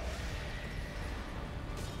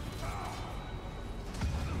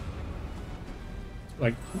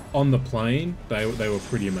 Like, on the plane, they were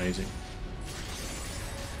pretty amazing.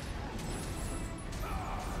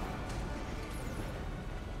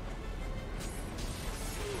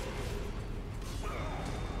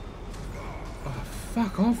 Oh,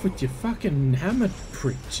 fuck off with your fucking hammer,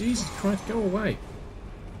 prick. Jesus Christ, go away.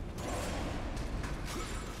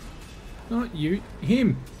 Not you,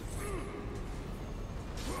 him.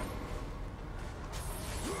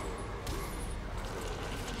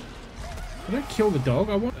 Did I kill the dog?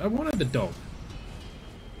 I wanted the dog.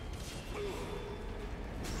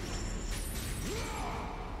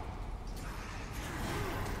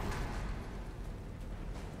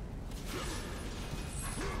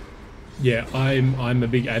 Yeah, I'm a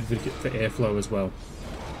big advocate for airflow as well.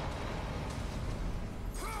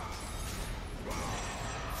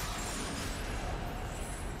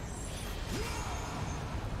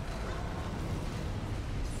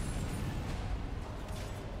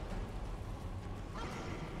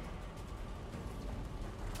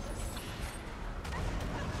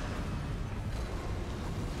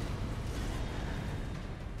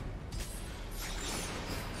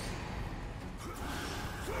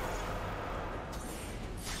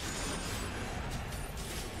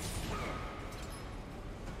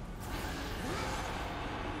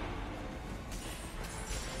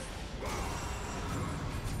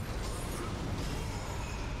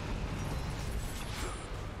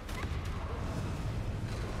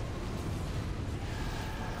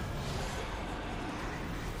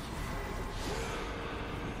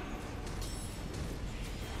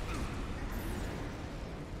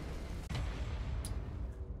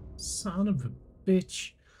 Son of a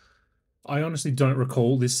bitch. I honestly don't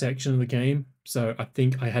recall this section of the game, so I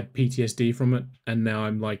think I had PTSD from it, and now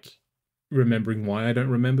I'm like remembering why I don't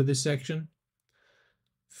remember this section.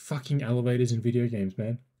 Fucking elevators in video games,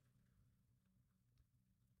 man.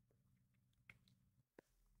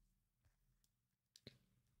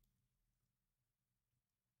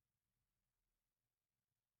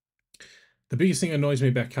 The biggest thing that annoys me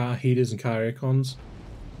about car heaters and car aircons,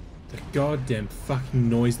 the goddamn fucking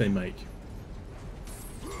noise they make.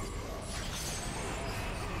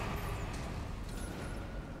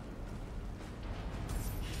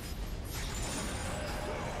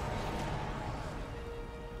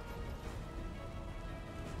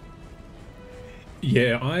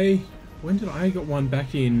 Yeah, when did I got one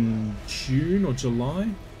back in June or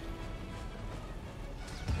July?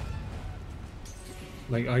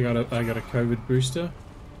 Like I got a COVID booster.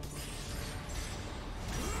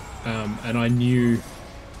 And I knew,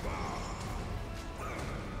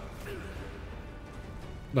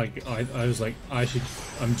 like, I was like,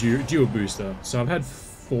 I'm due a booster. So I've had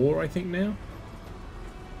 4, I think, now.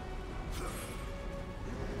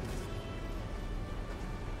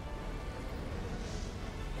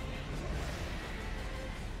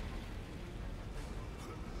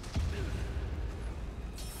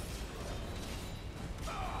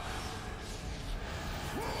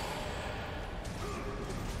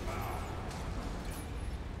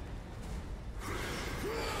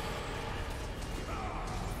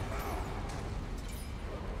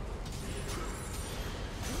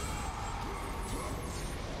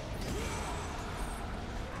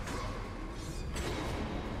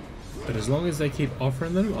 But as long as they keep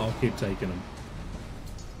offering them, I'll keep taking them.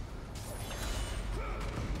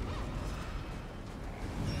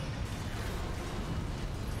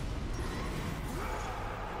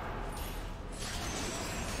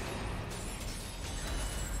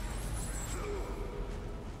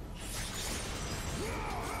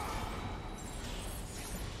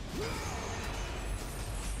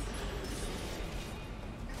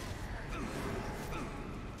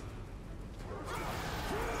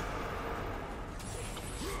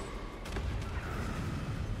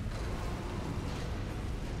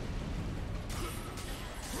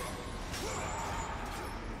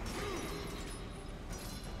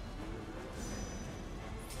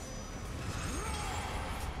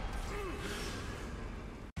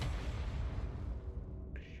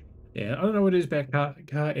 Yeah, I don't know what it is about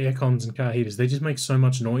car air cons and car heaters. They just make so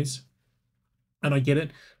much noise. And I get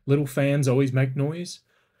it. Little fans always make noise.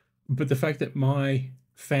 But the fact that my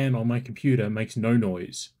fan on my computer makes no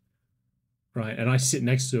noise, right? And I sit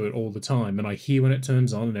next to it all the time and I hear when it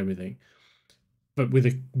turns on and everything. But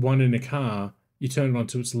with one in a car, you turn it on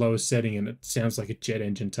to its lowest setting and it sounds like a jet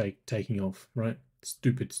engine taking off, right?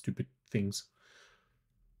 Stupid, stupid things.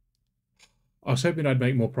 I was hoping I'd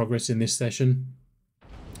make more progress in this session.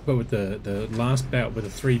 But with the last bout with the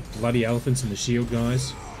 3 bloody elephants and the shield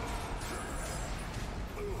guys.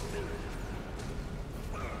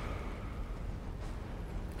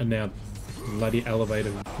 And now bloody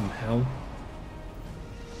elevator from hell.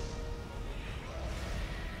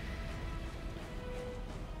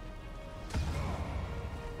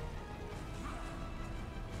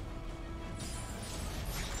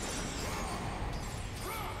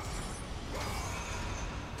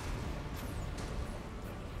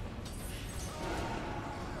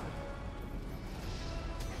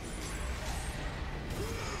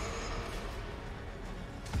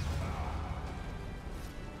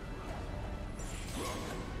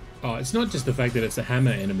 Oh, it's not just the fact that it's a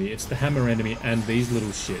hammer enemy, it's the hammer enemy and these little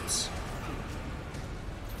shits.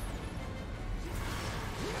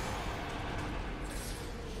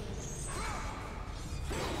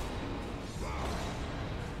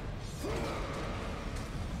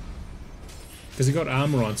 Because I got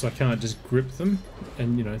armor on, so I can't just grip them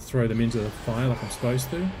and, you know, throw them into the fire like I'm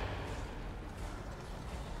supposed to.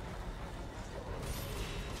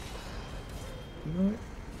 No,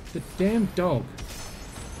 the damn dog.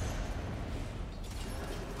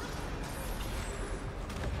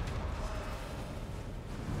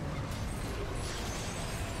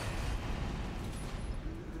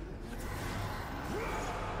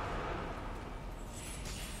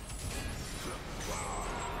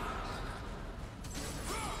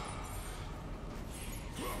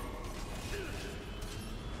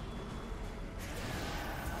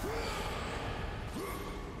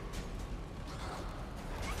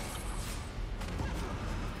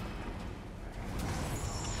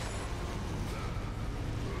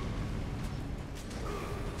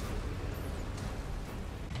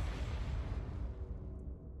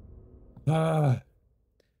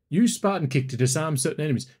 Use Spartan Kick to disarm certain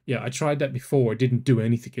enemies. Yeah, I tried that before. It didn't do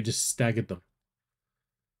anything. It just staggered them.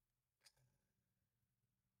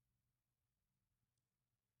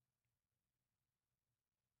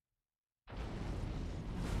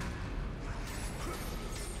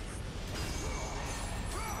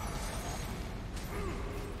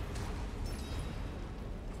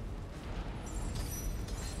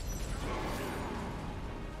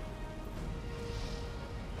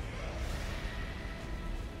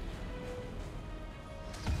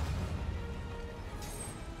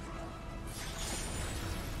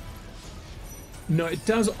 No, it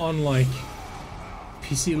does on, like,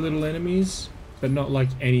 pissy little enemies, but not like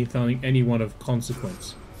anyone of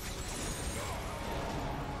consequence.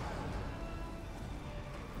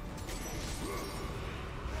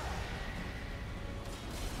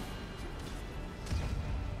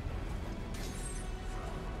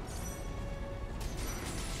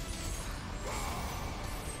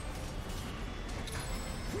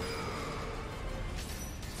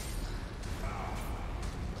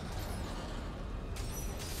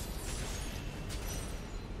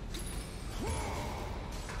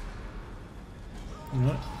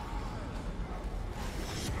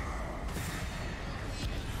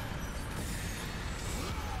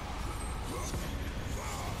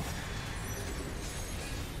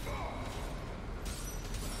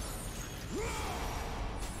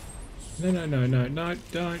 No, no, no, no, no,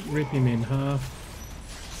 don't rip him in half.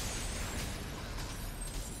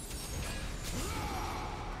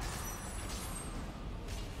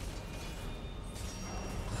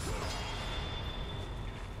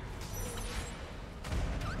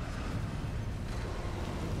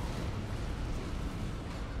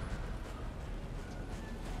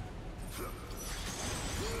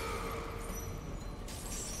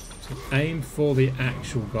 Aim for the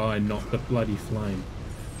actual guy, not the bloody flame.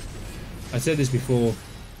 I said this before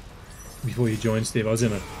you joined, Steve. I was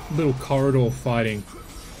in a little corridor fighting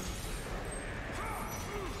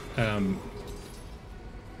a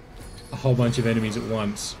whole bunch of enemies at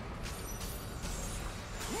once.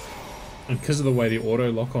 And because of the way the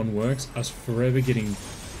auto lock-on works, I was forever getting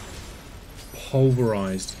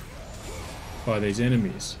pulverized by these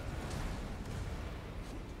enemies.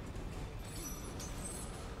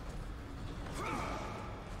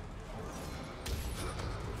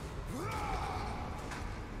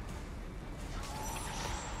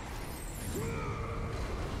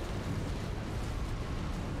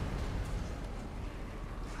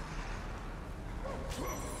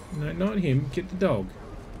 No, not him. Get the dog.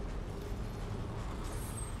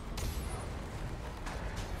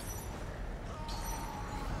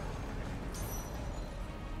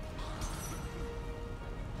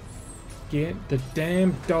 Get the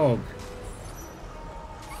damn dog.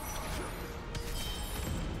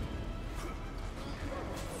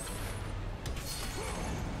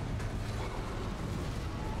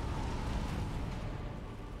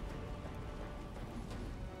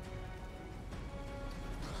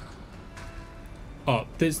 Oh,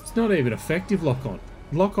 there's not even effective lock-on.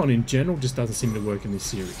 Lock-on in general just doesn't seem to work in this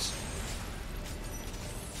series.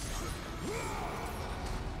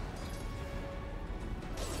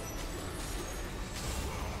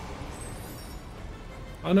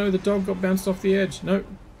 Oh no, the dog got bounced off the edge. No.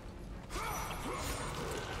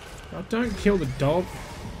 Oh, don't kill the dog.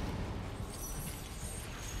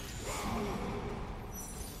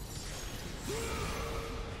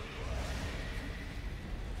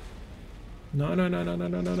 No, no, no, no, no,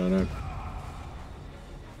 no, no, no, no.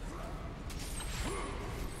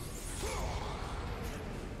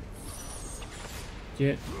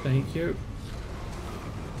 Get, thank you.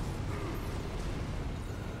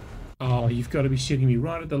 Oh, you've got to be shitting me.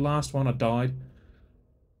 Right at the last one, I died.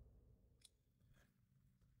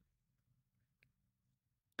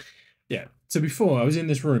 Yeah, so before, I was in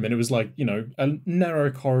this room, and it was like, you know, a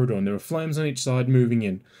narrow corridor, and there were flames on each side moving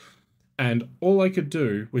in. And all I could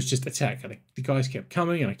do was just attack. And the guys kept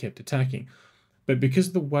coming, and I kept attacking. But because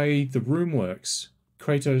of the way the room works,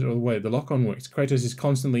 Kratos, or the way the lock-on works, Kratos is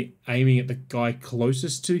constantly aiming at the guy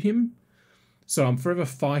closest to him. So I'm forever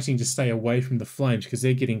fighting to stay away from the flames because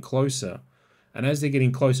they're getting closer. And as they're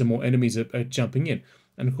getting closer, more enemies are jumping in.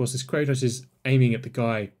 And of course, as Kratos is aiming at the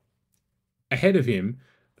guy ahead of him,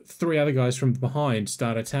 3 other guys from behind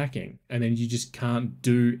start attacking. And then you just can't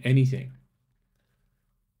do anything.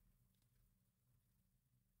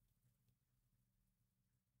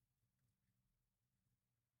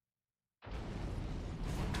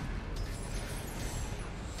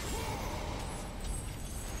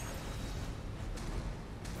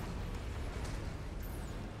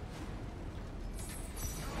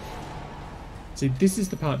 See, this is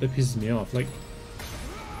the part that pisses me off. Like,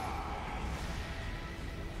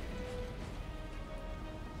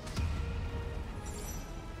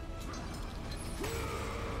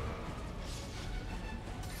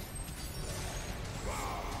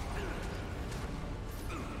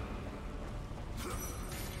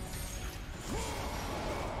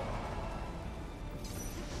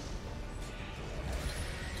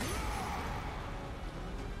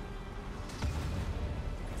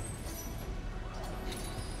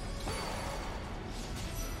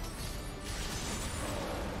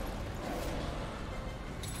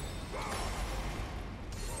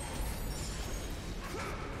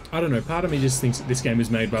 I don't know, part of me just thinks that this game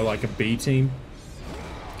is made by like a B team.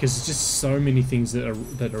 Because there's just so many things that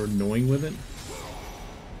are annoying with it.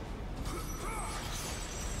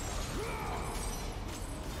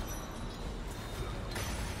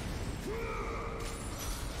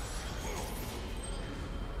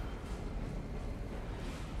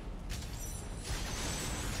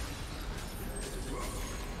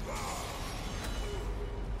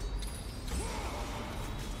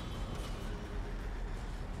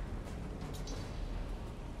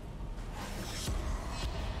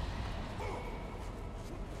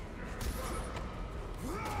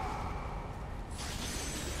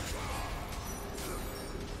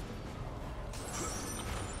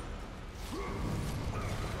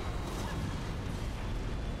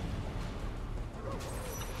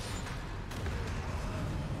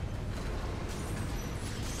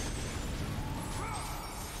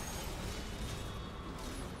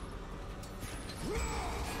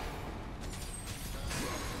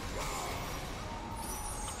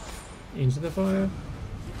 into the fire.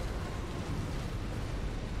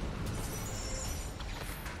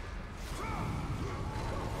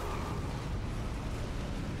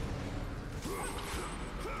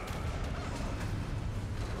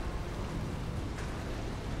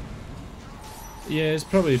 Yeah, it's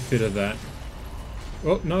probably a bit of that.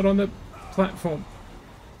 Oh, not on the platform.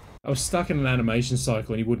 I was stuck in an animation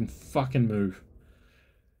cycle and he wouldn't fucking move.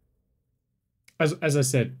 As I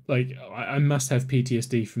said, like, I must have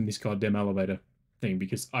PTSD from this goddamn elevator thing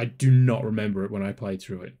because I do not remember it when I played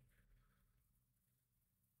through it.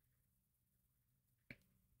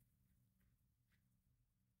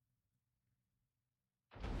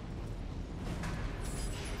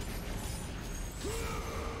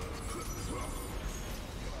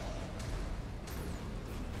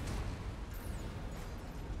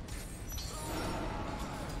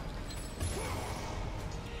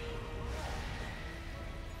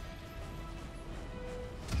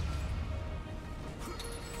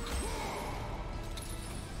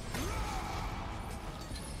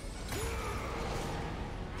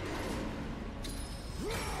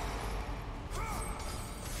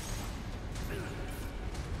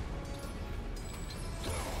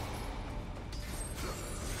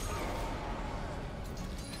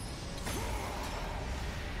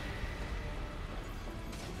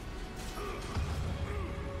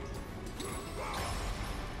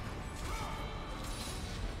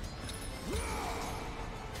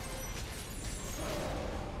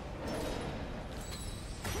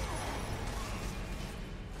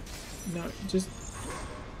 No, just...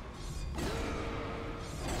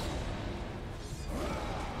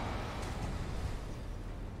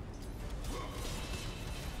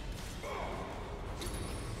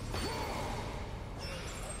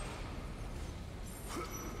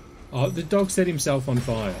 Oh, the dog set himself on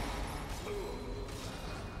fire.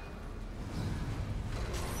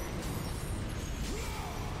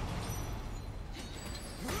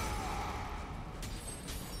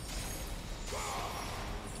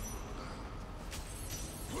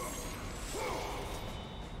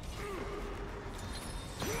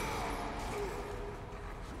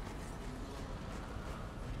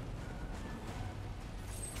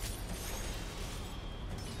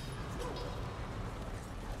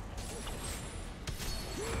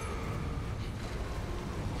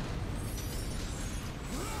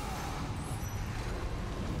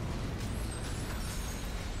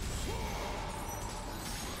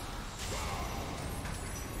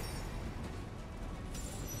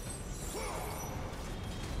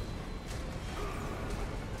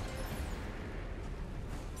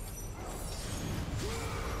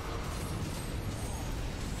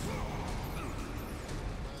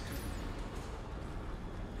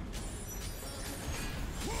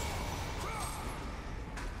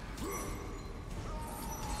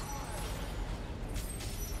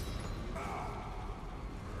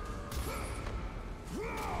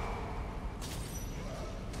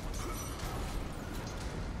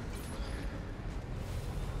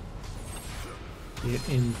 Get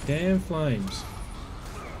in damn flames.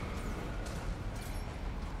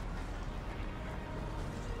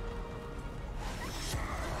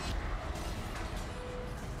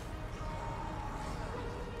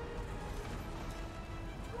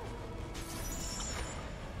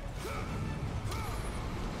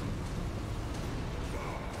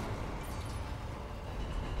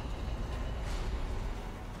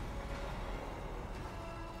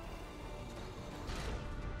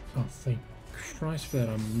 Oh, thank Christ for that,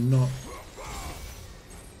 I'm not...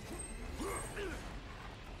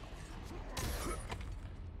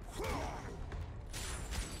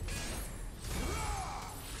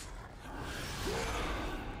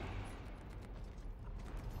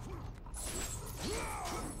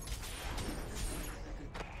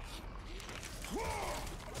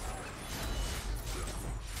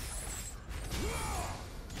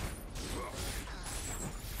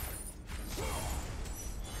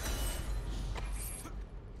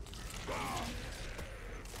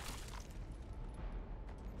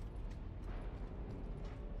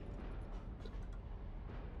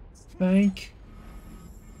 Thank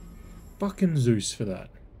fucking Zeus for that.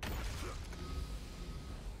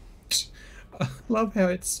 I love how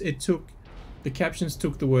it took, the captions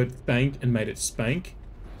took the word thank and made it spank.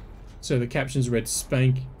 So the captions read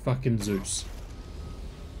spank fucking Zeus.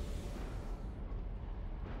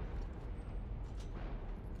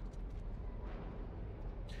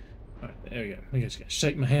 Alright, there we go. I'm just gonna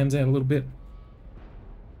shake my hands out a little bit.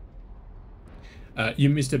 You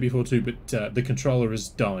missed it before too, but the controller is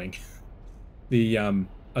dying. The I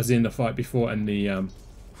was in the fight before, and the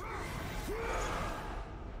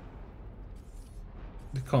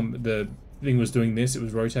the thing was doing this. It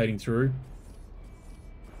was rotating through.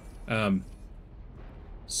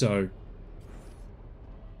 So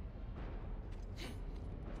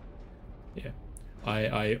yeah,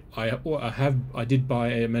 I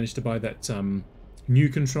managed to buy that new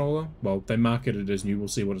controller. Well, they market it as new. We'll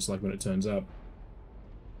see what it's like when it turns up.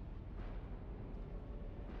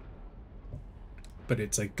 But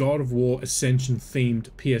it's a God of War Ascension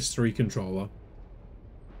themed PS3 controller,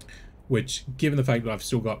 which, given the fact that I've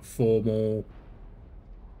still got 4 more,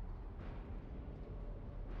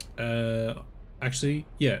 actually,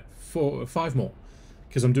 yeah, 5 more,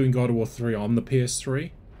 because I'm doing God of War 3 on the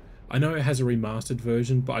PS3. I know it has a remastered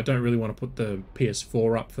version, but I don't really want to put the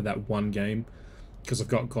PS4 up for that one game, because I've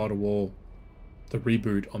got God of War, the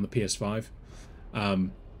reboot, on the PS5.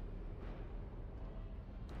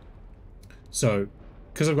 So,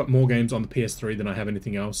 because I've got more games on the PS3 than I have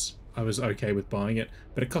anything else, I was okay with buying it,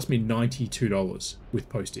 but it cost me $92 with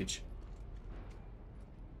postage.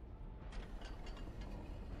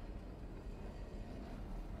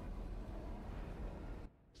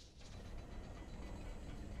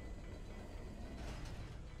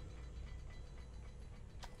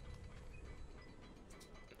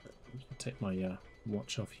 Take my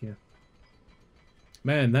watch off here.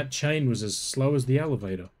 Man, that chain was as slow as the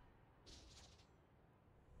elevator.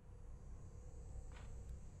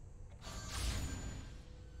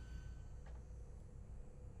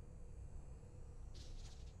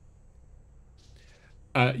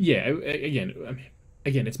 Yeah,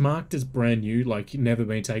 again, it's marked as brand new, like never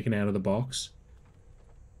been taken out of the box.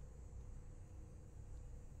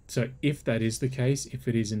 So if that is the case, if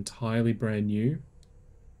it is entirely brand new,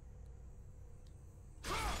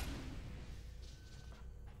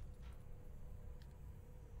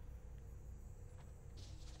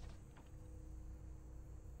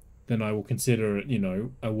 then I will consider it, you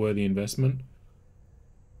know, a worthy investment.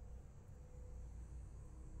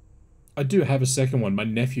 I do have a second one. My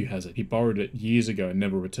nephew has it. He borrowed it years ago and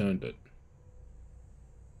never returned it.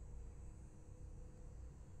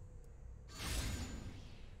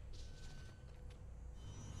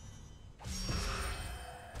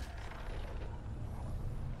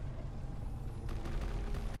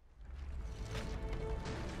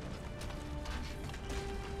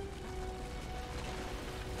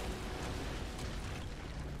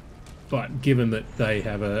 But given that they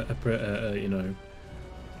have a you know,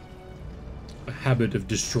 a habit of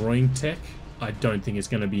destroying tech, I don't think it's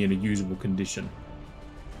going to be in a usable condition.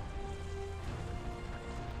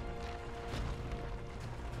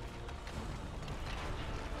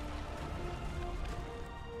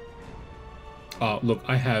 Oh, look,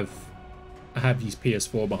 I have his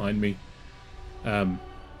PS4 behind me.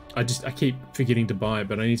 I keep forgetting to buy it,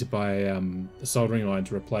 but I need to buy a soldering iron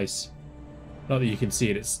to replace. Not that you can see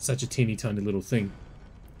it; it's such a teeny tiny little thing.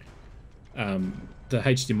 The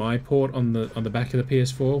HDMI port on the back of the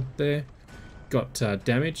PS4 there got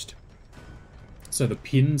damaged, so the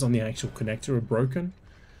pins on the actual connector are broken,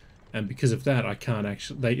 and because of that, I can't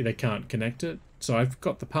actually they can't connect it. So I've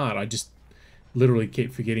got the part. I just literally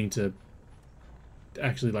keep forgetting to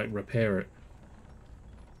actually like repair it.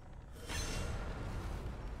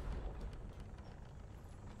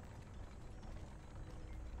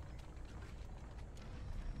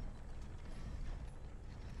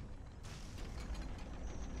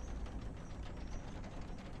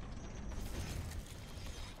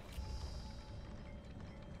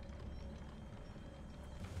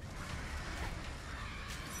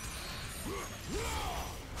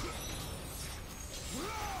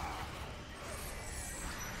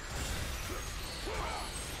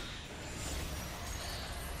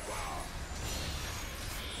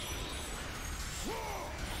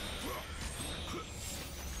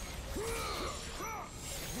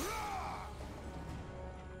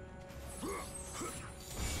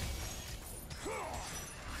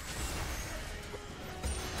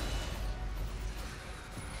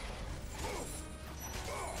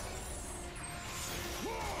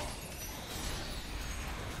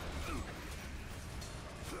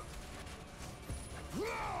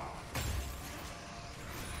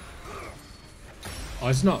 Oh,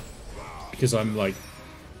 it's not because I'm like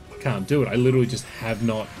can't do it. I literally just have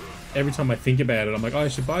not. Every time I think about it, I'm like, oh, I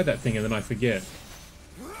should buy that thing, and then I forget.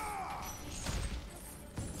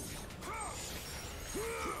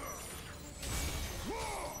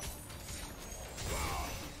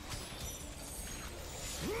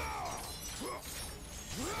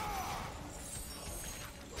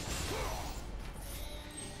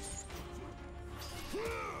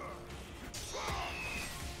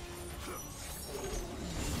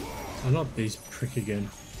 Oh, not these prick again.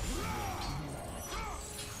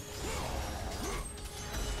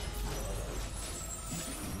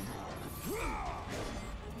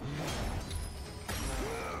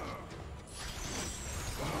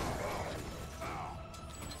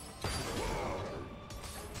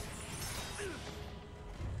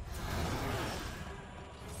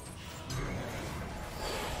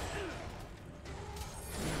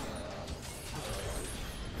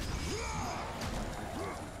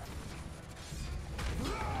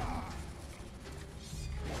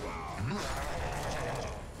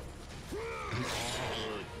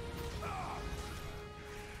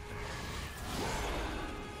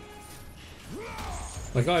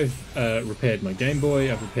 Like, I've repaired my Game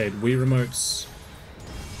Boy, I've repaired Wii remotes,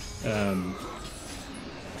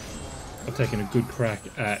 I've taken a good crack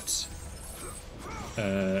at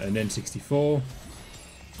an N64.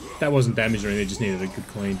 That wasn't damaged or anything, it just needed a good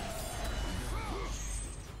clean.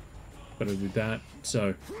 But I did that,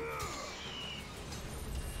 so...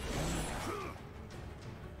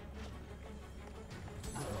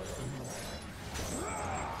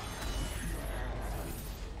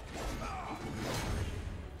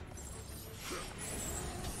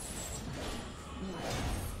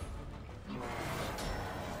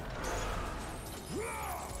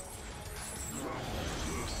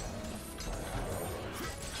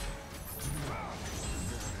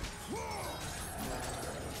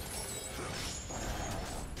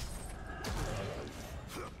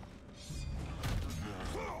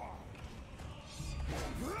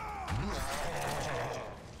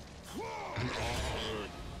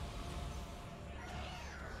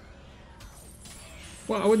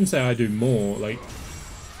 Well, I wouldn't say I do more, like...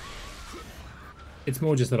 It's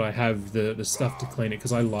more just that I have the stuff to clean it,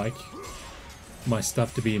 because I like my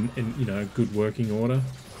stuff to be in, you know, good working order.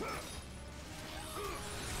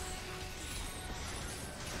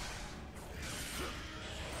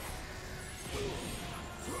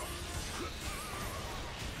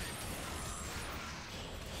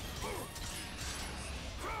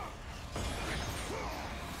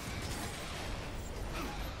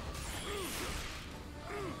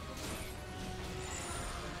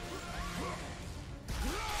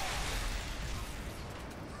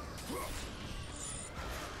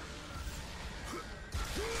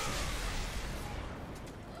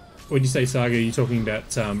 When you say Saga, are you talking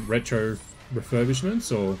about retro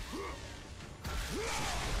refurbishments, or...?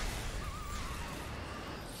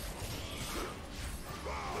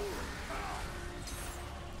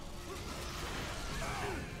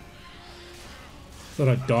 Thought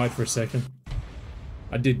I died for a second.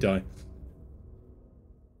 I did die.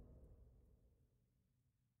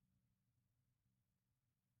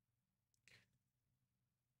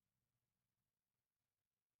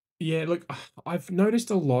 Yeah, look, I've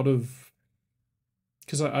noticed a lot of...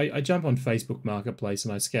 Because I jump on Facebook Marketplace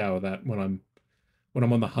and I scour that when I'm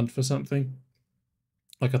on the hunt for something.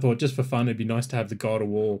 Like, I thought, just for fun, it'd be nice to have the God of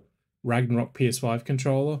War Ragnarok PS5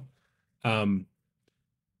 controller. Um,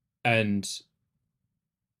 and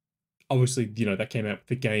obviously, you know, that came out with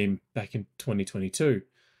the game back in 2022.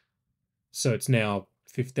 So it's now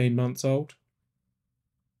 15 months old.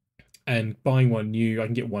 And buying one new, I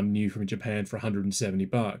can get one new from Japan for 170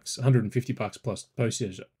 bucks, 150 bucks plus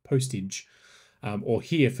postage, or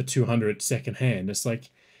here for 200 secondhand. It's like,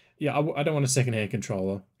 yeah, I don't want a secondhand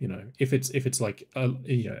controller. You know, if it's like a,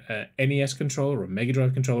 you know, a NES controller or a Mega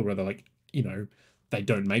Drive controller where they're like, you know, they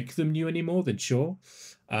don't make them new anymore, then sure.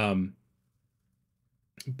 But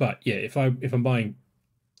yeah, if I'm buying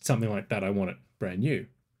something like that, I want it brand new.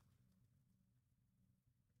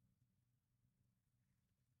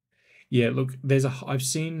 Yeah, look, I've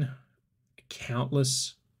seen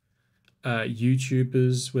countless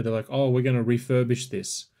YouTubers where they're like, oh, we're going to refurbish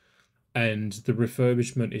this. And the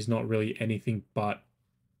refurbishment is not really anything but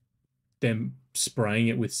them spraying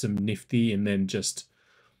it with some nifty and then just,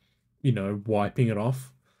 you know, wiping it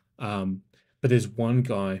off. But there's one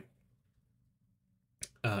guy,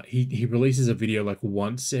 he releases a video like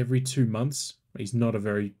once every 2 months. He's not a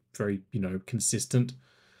very, you know, consistent.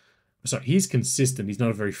 Sorry, he's consistent. He's not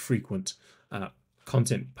a very frequent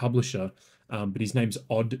content publisher. But his name's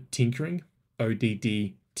Odd Tinkering,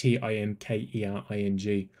 OddTinkering.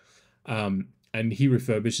 And he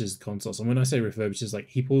refurbishes consoles. And when I say refurbishes, like,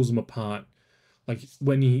 he pulls them apart. Like,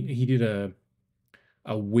 when he did a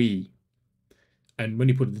Wii, and when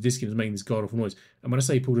he put the disc in, it was making this god awful noise. And when I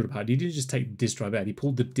say he pulled it apart, he didn't just take the disc drive out. He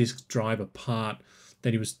pulled the disc drive apart.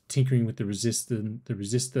 Then he was tinkering with the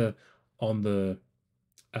resistor on the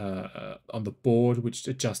board, which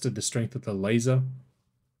adjusted the strength of the laser.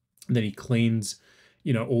 And then he cleans,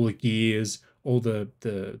 you know, all the gears, all the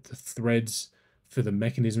threads for the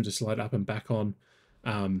mechanism to slide up and back on.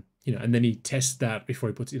 You know, and then he tests that before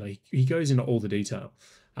he puts it. Like, he goes into all the detail.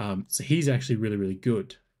 So he's actually really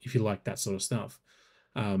good if you like that sort of stuff.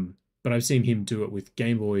 But I've seen him do it with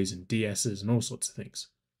Game Boys and DSs and all sorts of things.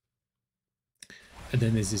 And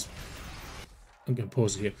then there's this. I'm going to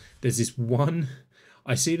pause it here. There's this one.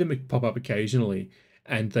 I see them pop up occasionally,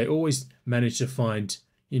 and they always manage to find,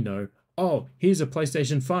 you know, oh, here's a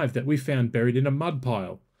PlayStation 5 that we found buried in a mud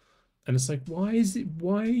pile. And it's like, why are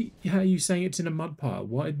you saying it's in a mud pile?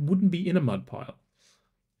 Why it wouldn't be in a mud pile?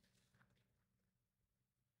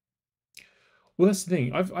 Well, that's the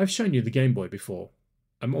thing. I've shown you the Game Boy before.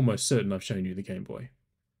 I'm almost certain I've shown you the Game Boy.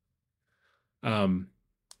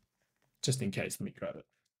 just in case. Let me grab it.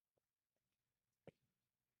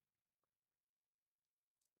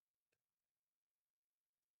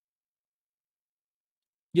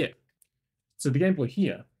 Yeah. So the Game Boy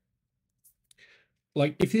here,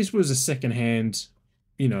 like if this was a secondhand,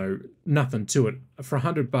 you know, nothing to it, for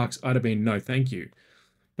 $100, I'd have been no, thank you.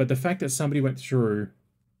 But the fact that somebody went through,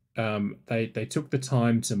 they took the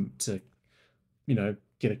time to you know,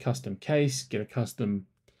 get a custom case, get a custom,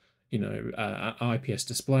 you know, IPS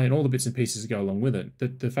display, and all the bits and pieces that go along with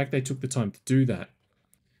it. The fact they took the time to do that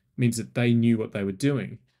means that they knew what they were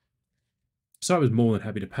doing. So I was more than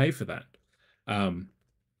happy to pay for that.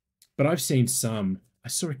 But I've seen some. I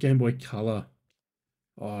saw a Game Boy Color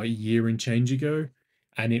a year and change ago,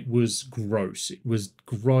 and it was gross. It was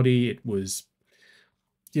grotty. It was,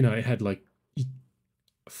 you know, it had like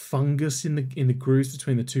fungus in the grooves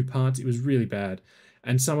between the two parts. It was really bad.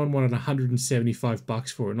 And someone wanted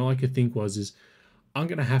 $175 for it. And all I could think was, is I'm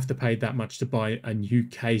going to have to pay that much to buy a new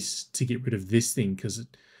case to get rid of this thing, because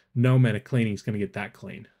no amount of cleaning is going to get that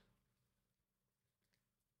clean.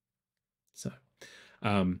 So,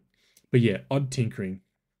 but yeah, odd tinkering.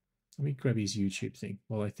 Let me grab his YouTube thing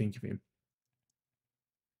while I think of him.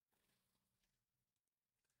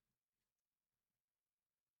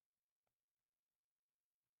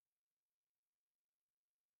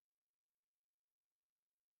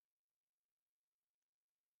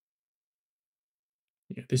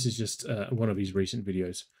 Yeah, this is just one of his recent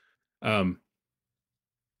videos. But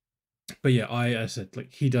yeah, I said,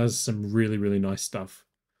 like, he does some really, really nice stuff.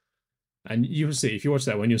 And you'll see, if you watch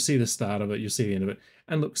that one, you'll see the start of it, you'll see the end of it.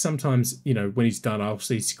 And look, sometimes, you know, when he's done, I'll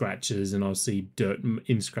see scratches and I'll see dirt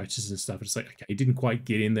in scratches and stuff. It's like, okay, he didn't quite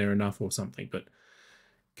get in there enough or something. But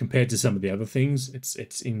compared to some of the other things, it's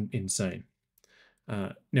insane.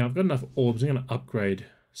 Now, I've got enough orbs. I'm going to upgrade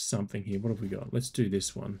something here. What have we got? Let's do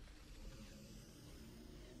this one.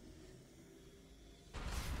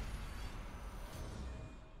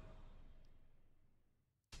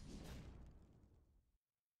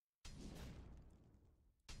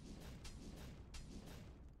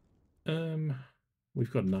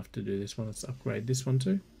 We've got enough to do this one. Let's upgrade this one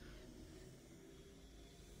too.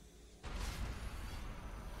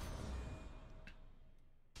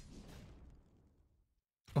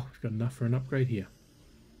 Oh, we've got enough for an upgrade here.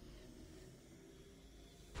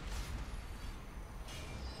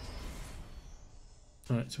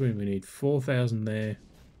 Alright, so we need 4,000 there.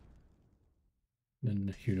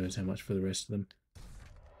 And who knows how much for the rest of them.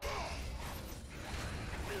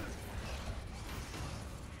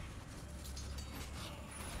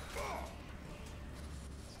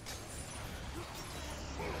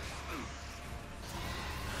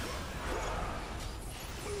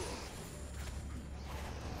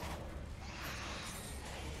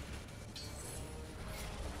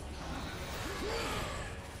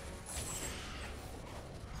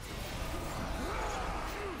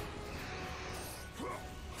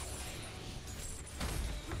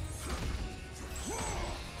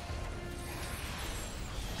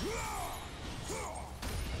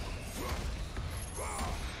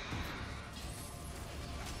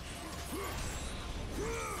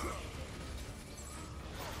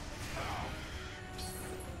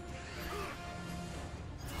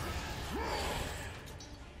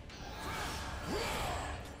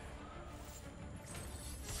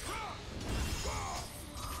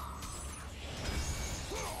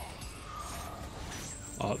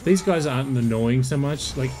 These guys aren't annoying so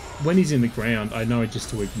much. Like, when he's in the ground, I know just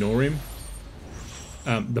to ignore him.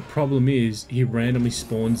 The problem is, he randomly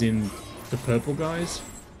spawns in the purple guys.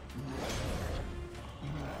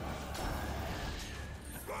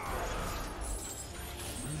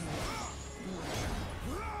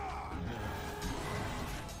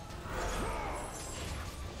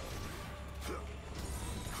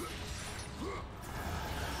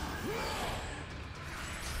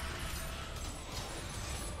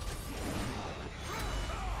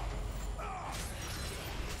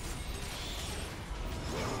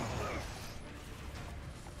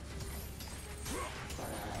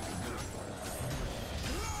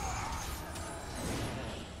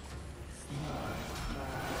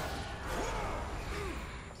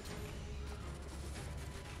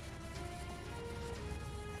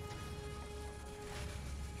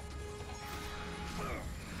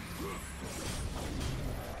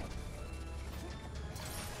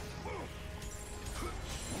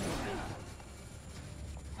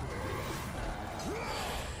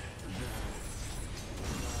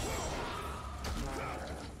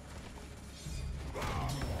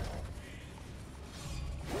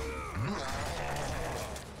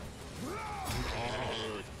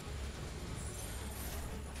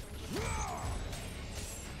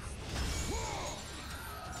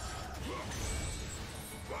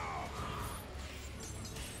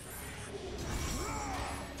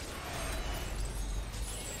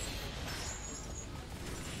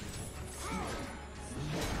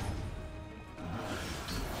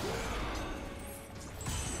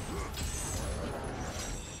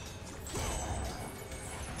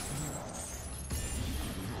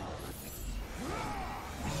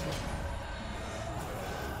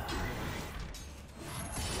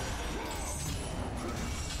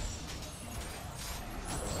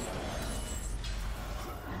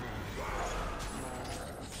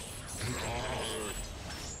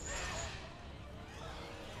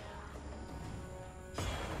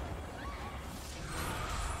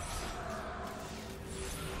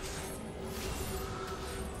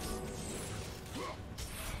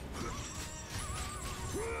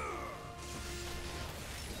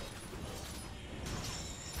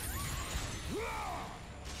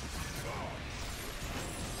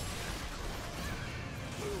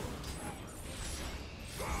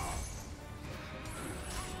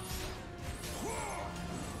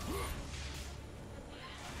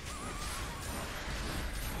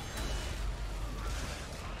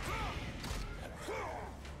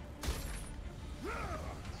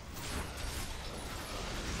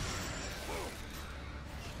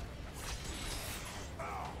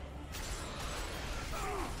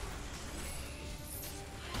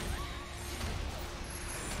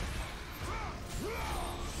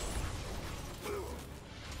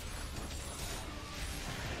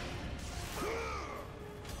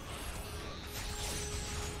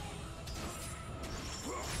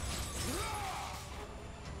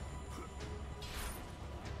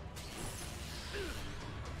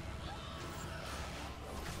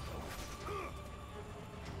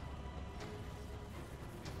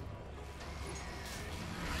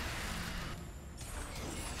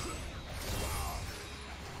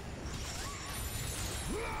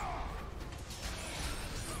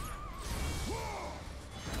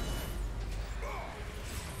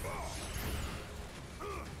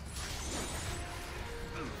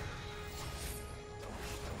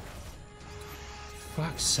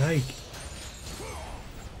 fuck's sake.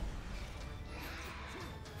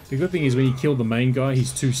 The good thing is when you kill the main guy,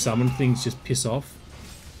 his two summoned things just piss off.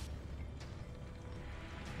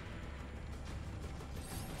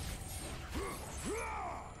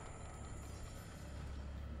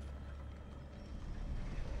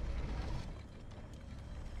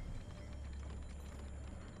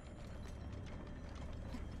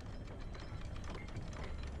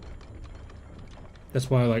 That's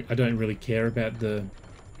why, like, I don't really care about the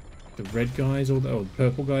red guys or the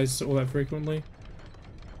purple guys all that frequently.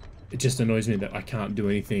 It just annoys me that I can't do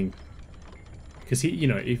anything. Because he, you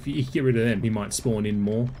know, if you get rid of them, he might spawn in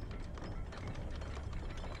more.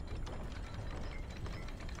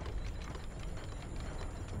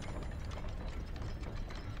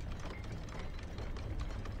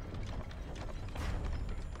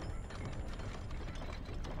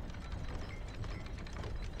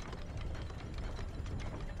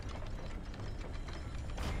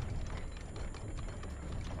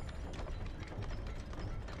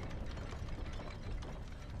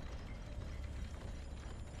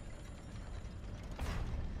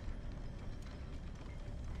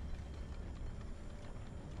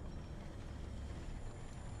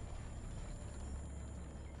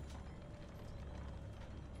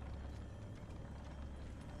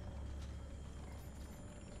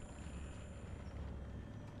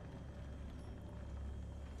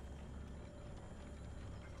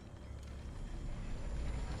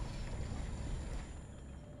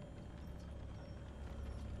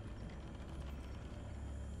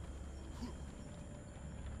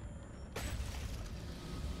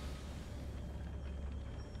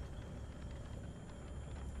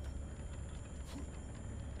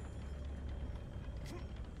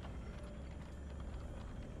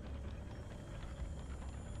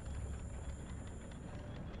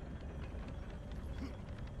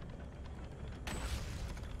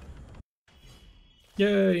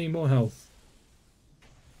 Yay, more health.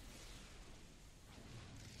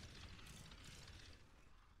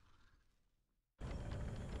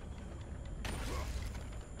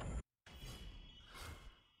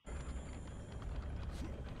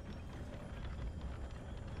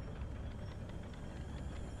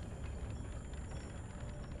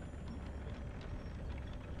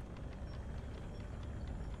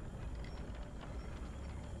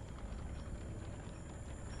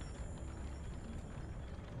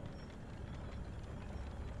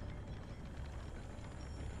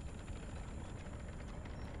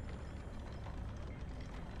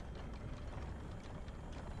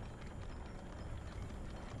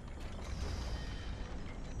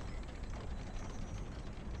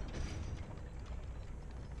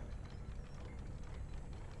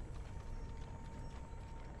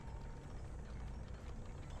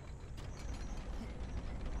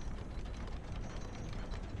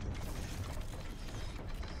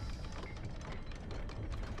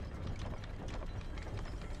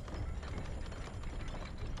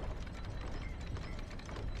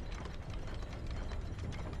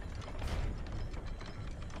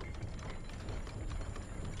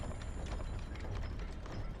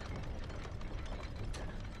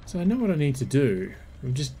 So I know what I need to do.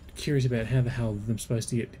 I'm just curious about how the hell I'm supposed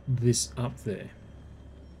to get this up there.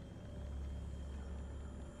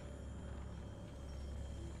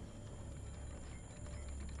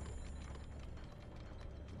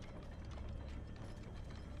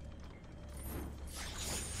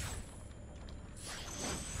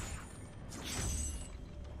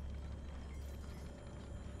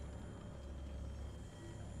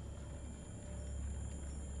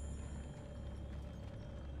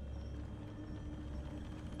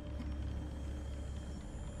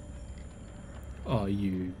 Oh,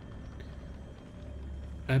 you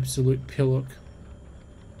absolute pillock.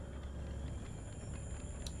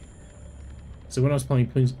 So when I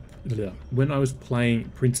was playing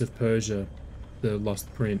Prince of Persia, the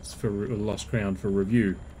Lost Prince for Lost Crown for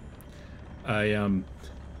review, I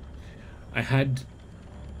had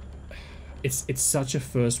it's such a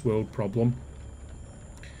first world problem,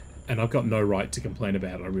 and I've got no right to complain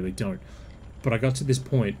about it. I really don't. But I got to this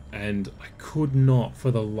point and I could not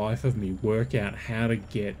for the life of me work out how to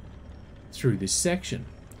get through this section.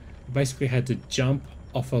 I basically had to jump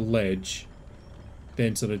off a ledge,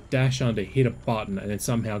 then sort of dash under, hit a button, and then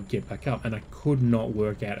somehow get back up. And I could not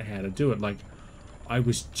work out how to do it. Like, I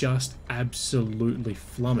was just absolutely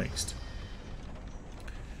flummoxed.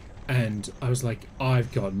 And I was like,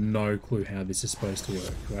 I've got no clue how this is supposed to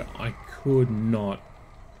work. Right? I could not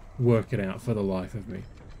work it out for the life of me.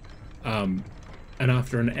 And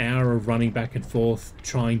after an hour of running back and forth,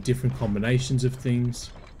 trying different combinations of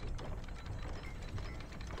things,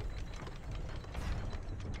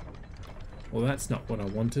 Well, that's not what I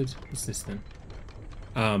wanted. What's this then?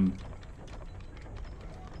 Um,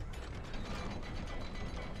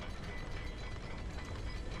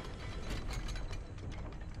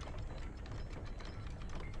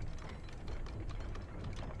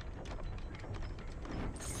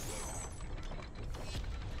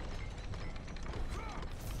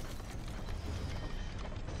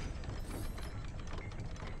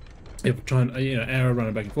 if trying, arrow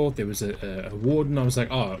running back and forth, there was a warden. I was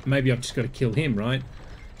like, oh, maybe I've just got to kill him, right?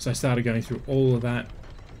 So I started going through all of that.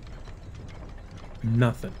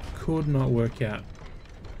 Nothing. Could not work out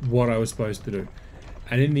what I was supposed to do.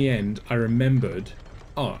 And in the end, I remembered,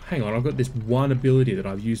 oh, hang on, I've got this one ability that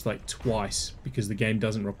I've used like twice because the game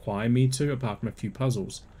doesn't require me to, apart from a few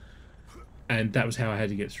puzzles. And that was how I had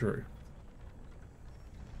to get through.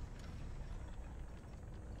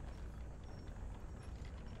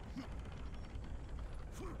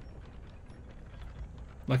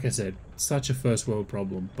 Like I said, such a first world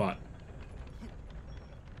problem, but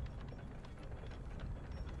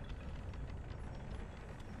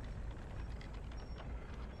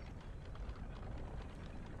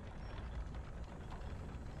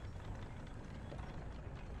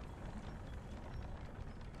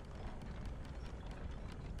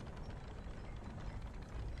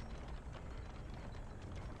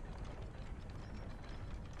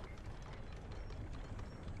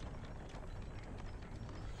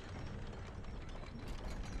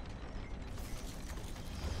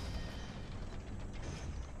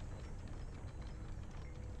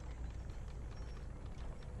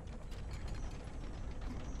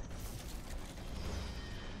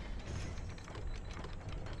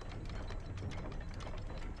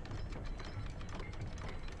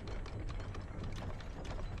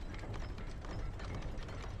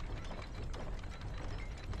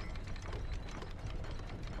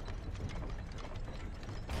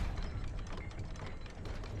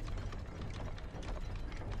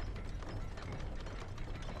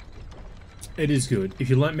it is good. If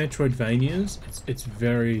you like Metroidvanias, it's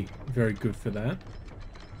very, very good for that.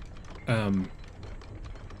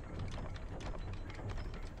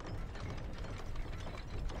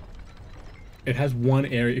 It has one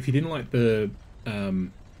area. If you didn't like the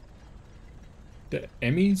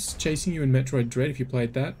Emmys chasing you in Metroid Dread, if you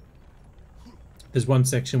played that, there's one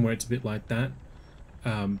section where it's a bit like that.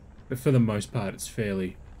 But for the most part, it's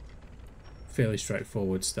fairly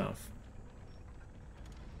straightforward stuff.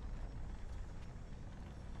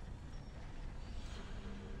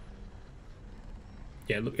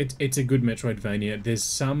 Yeah, look, it's a good Metroidvania. There's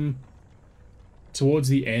some towards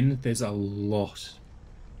the end. There's a lot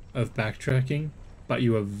of backtracking, but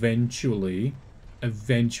you eventually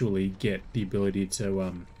get the ability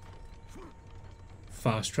to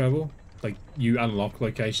fast travel. Like, you unlock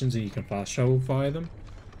locations and you can fast travel via them.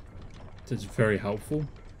 So it's very helpful.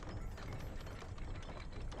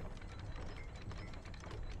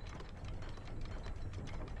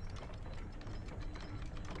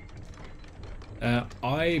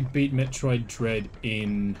 I beat Metroid Dread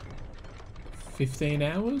in 15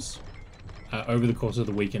 hours over the course of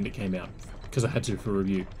the weekend it came out, because I had to for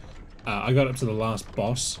review. I got up to the last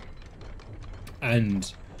boss,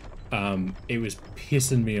 and it was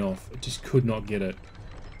pissing me off. I just could not get it.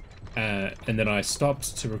 And then I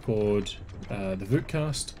stopped to record the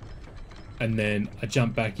Vootcast, and then I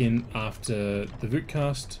jumped back in after the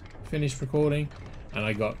Vootcast finished recording, and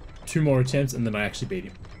I got 2 more attempts, and then I actually beat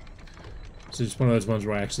him. So it's one of those ones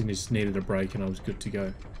where I actually just needed a break, and I was good to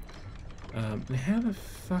go. How the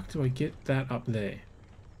fuck do I get that up there?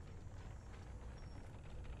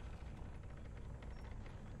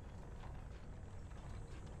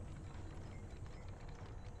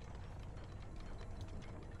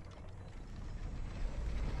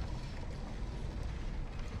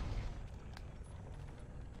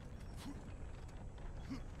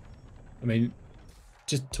 I mean,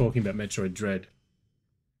 just talking about Metroid Dread.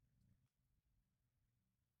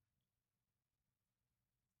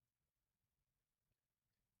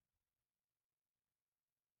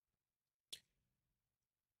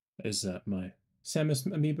 There's my Samus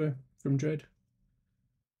amiibo from Dread.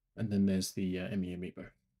 And then there's the Emmy amiibo.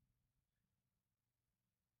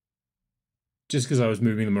 Just because I was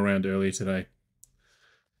moving them around earlier today.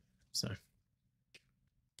 So.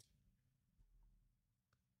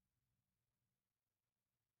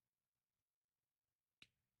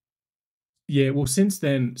 Yeah, well, since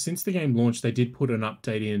then, since the game launched, they did put an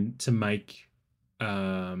update in to make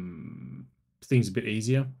things a bit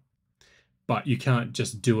easier. But you can't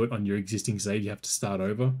just do it on your existing save. You have to start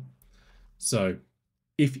over. So,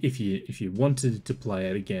 if you wanted to play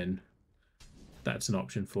it again, that's an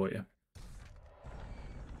option for you.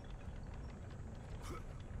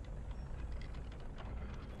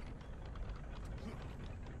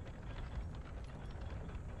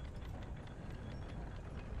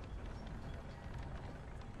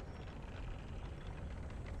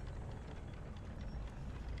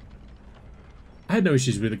 had no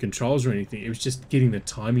issues with the controls or anything. It was just getting the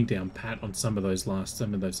timing down pat on some of those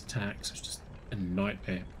attacks. It was just a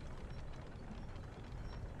nightmare.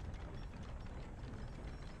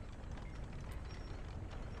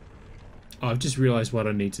 Oh, I've just realized what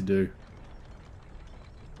I need to do.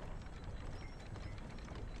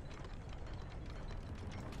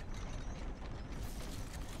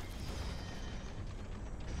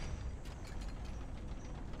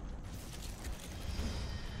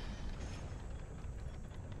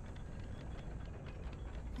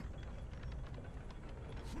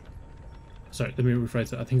 Sorry, let me rephrase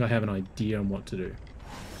that. I think I have an idea on what to do.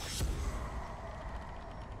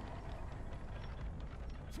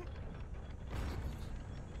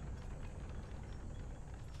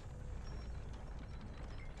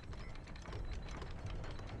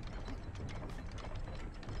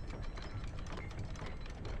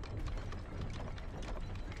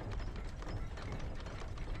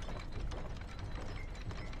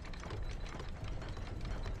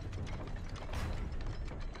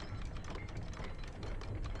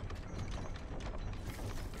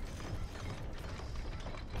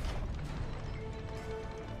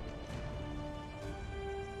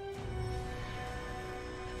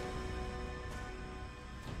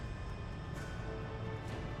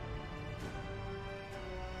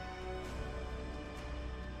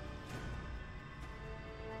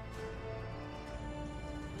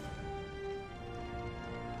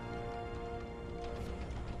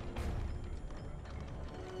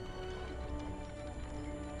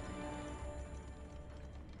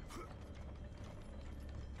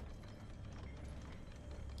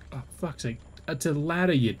 Oh, fuck's sake. It's a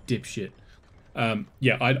ladder, you dipshit.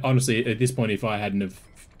 Yeah, I'd honestly, at this point, if I hadn't have,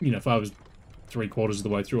 you know, if I was 3/4 of the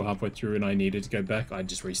way through or halfway through and I needed to go back, I'd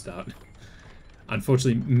just restart.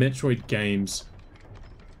 Unfortunately, Metroid games...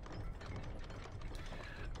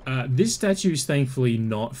 this statue is thankfully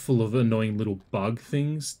not full of annoying little bug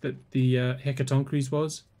things that the Hecatoncres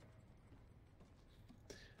was.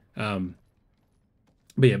 But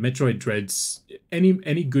yeah, Metroid Dreads,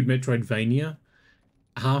 any good Metroidvania,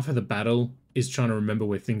 half of the battle is trying to remember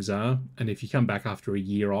where things are, and if you come back after a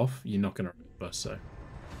year off, you're not going to remember, so...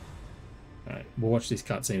 Alright, we'll watch this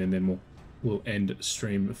cutscene and then we'll end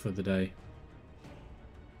stream for the day.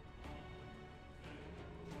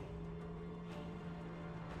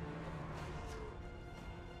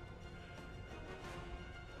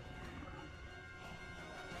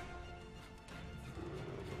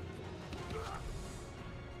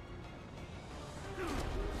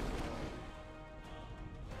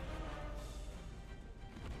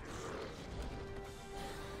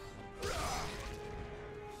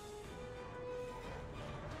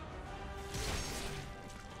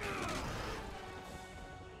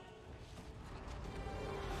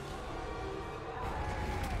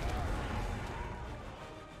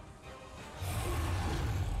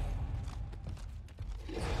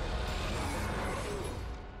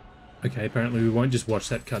 Okay, apparently we won't just watch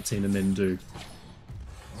that cutscene and then do.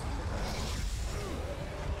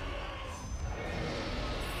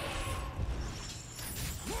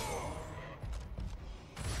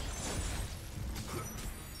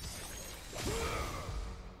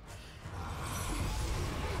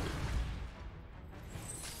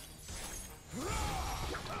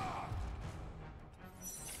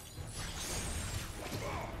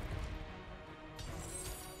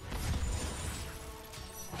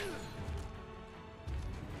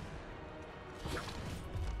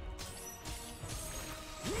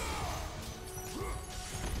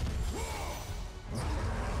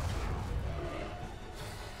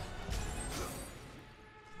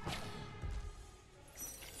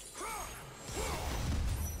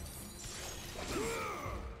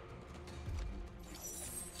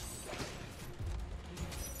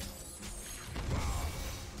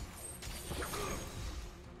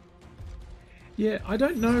 Yeah, I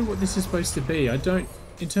don't know what this is supposed to be. I don't...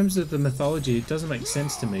 In terms of the mythology, it doesn't make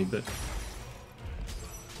sense to me, but...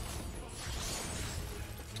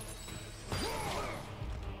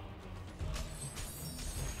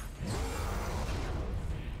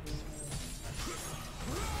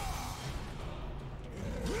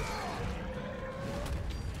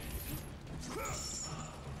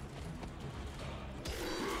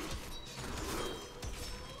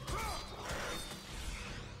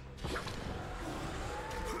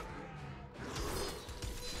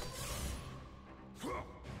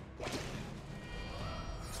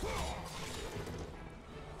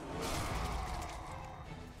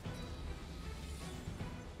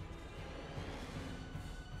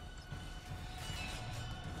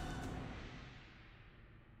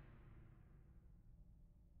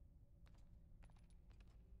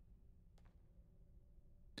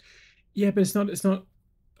 Yeah, but it's not.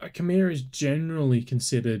 A chimera is generally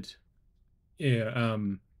considered, yeah,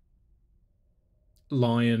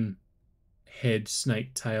 lion head,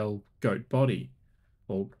 snake tail, goat body,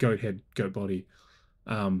 or goat head, goat body.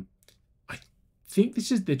 Um, I think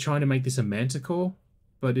this is they're trying to make this a manticore,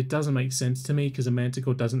 but it doesn't make sense to me because a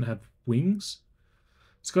manticore doesn't have wings.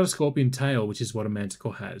 It's got a scorpion tail, which is what a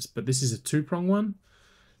manticore has, but this is a two-prong one.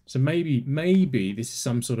 So maybe this is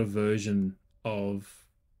some sort of version of,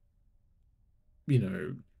 you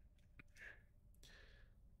know,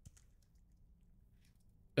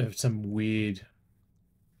 of some weird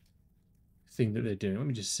thing that they're doing. Let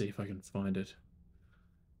me just see if I can find it.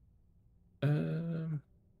 Um,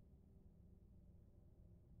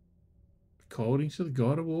 According to the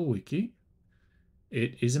God of War wiki,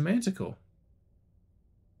 it is a manticore.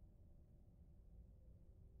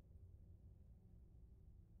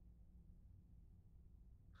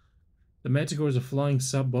 The manticore is a flying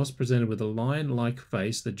sub-boss presented with a lion-like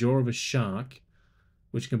face, the jaw of a shark,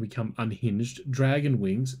 which can become unhinged, dragon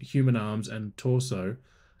wings, human arms and torso,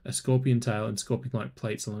 a scorpion tail, and scorpion-like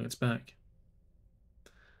plates along its back.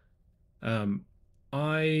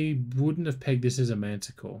 I wouldn't have pegged this as a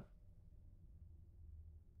manticore.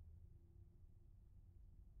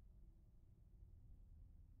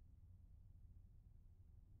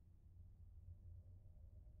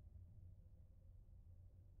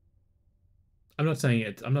 I'm not saying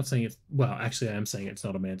it. I'm not saying it's. Well, actually, I am saying it's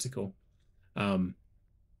not a manticore. Um,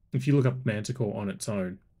 if you look up manticore on its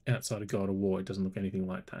own outside of God of War, it doesn't look anything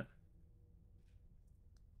like that.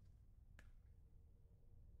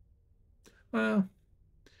 Well,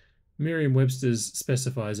 Merriam-Webster's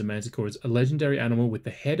specifies a manticore as a legendary animal with the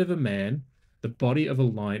head of a man, the body of a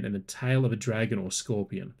lion, and the tail of a dragon or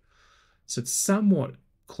scorpion. So it's somewhat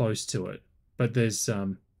close to it, but there's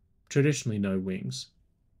traditionally no wings.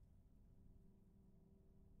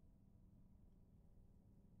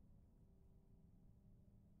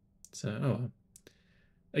 So, oh,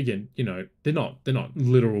 again, you know, they're not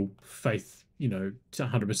literal faith, you know,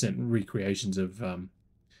 100% recreations of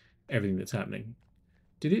everything that's happening.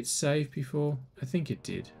 Did it save before? I think it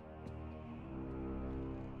did.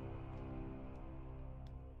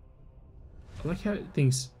 I like how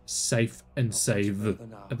things safe and save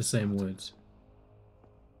are the same words.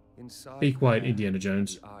 Inside Be quiet, there, Indiana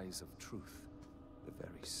Jones. the eyes of truth, the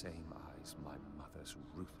very same eyes my mother's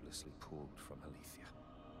ruthlessly pulled from Alethea.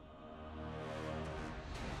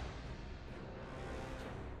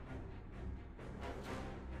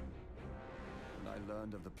 When I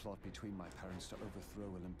learned of the plot between my parents to overthrow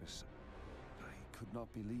Olympus, I could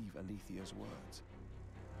not believe Alethea's words.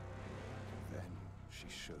 Then she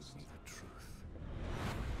shows me the truth.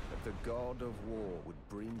 That the God of War would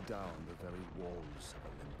bring down the very walls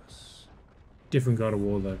of Olympus. Different God of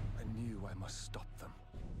War, though. I knew I must stop them.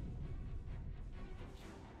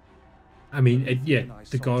 I mean, yeah,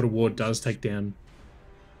 the God of War does take down.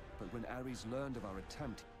 But when Ares learned of our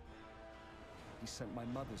attempt, he sent my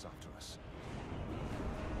mothers after us.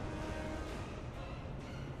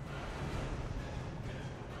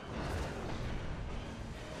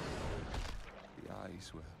 The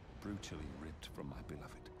eyes were brutally ripped from my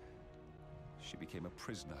beloved. She became a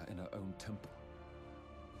prisoner in her own temple.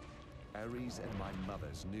 Ares and my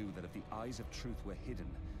mothers knew that if the eyes of truth were hidden,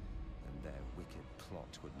 then their wicked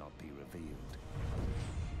plot would not be revealed.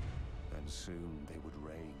 Then soon they would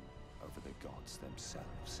reign over the gods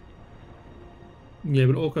themselves. Yeah,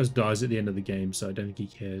 but Orcos dies at the end of the game, so I don't think he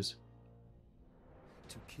cares.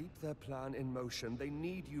 To keep their plan in motion, they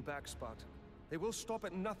need you back, Spartan. They will stop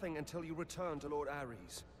at nothing until you return to Lord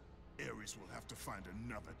Ares. Ares will have to find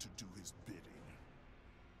another to do his bidding.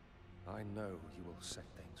 I know you will set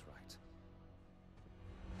things right.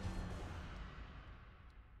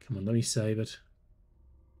 Come on, let me save it.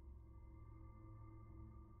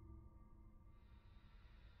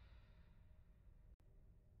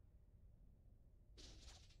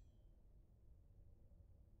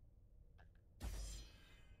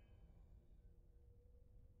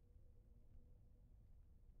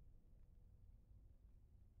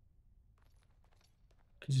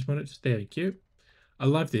 I just want it to stay cute. I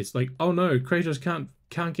love this. Like, oh no, Kratos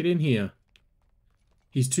can't get in here.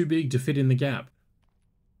 He's too big to fit in the gap.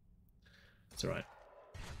 It's alright.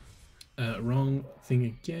 Wrong thing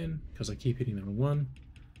again, because I keep hitting the wrong one.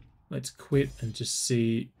 Let's quit and just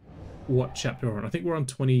see what chapter we're on. I think we're on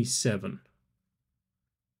 27.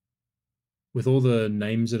 With all the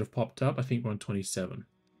names that have popped up, I think we're on 27.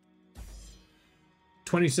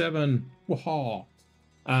 27! Waha!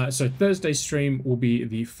 So Thursday's stream will be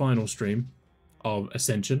the final stream of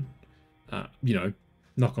Ascension. You know,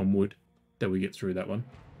 knock on wood that we get through that one.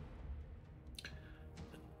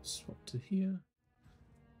 Swap to here.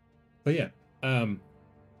 But yeah,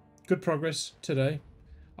 good progress today.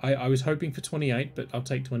 I was hoping for 28, but I'll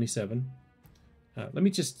take 27. Let me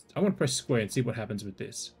just... I want to press square and see what happens with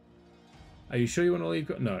this. Are you sure you want to leave?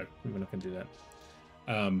 No, we're not going to do that.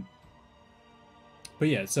 But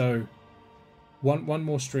yeah, so one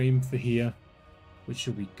more stream for here, which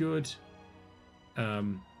should be good.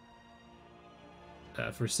 For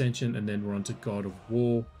Ascension, and then we're on to God of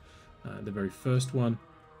War, the very first one.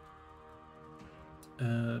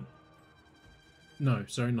 No,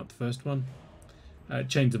 sorry, not the first one.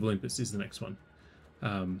 Chains of Olympus is the next one.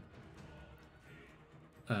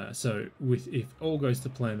 So if all goes to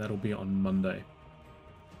plan, that'll be on Monday.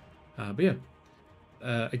 But yeah,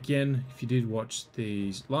 again, if you did watch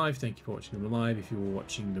these live, thank you for watching them live. If you were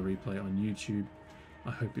watching the replay on YouTube,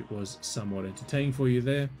 I hope it was somewhat entertaining for you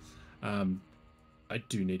there. I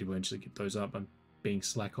do need to eventually get those up. I'm being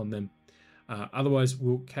slack on them. Otherwise,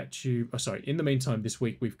 we'll catch you... Oh, sorry. In the meantime, this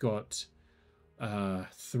week we've got 4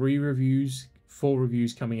 reviews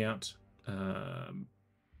coming out.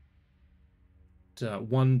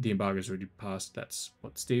 1, the embargo's already passed. That's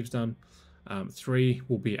what Steve's done. 3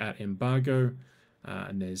 will be at embargo.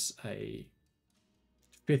 And there's a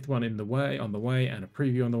 5th one on the way, and a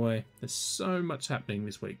preview on the way. There's so much happening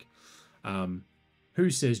this week. Who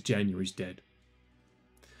says January's dead?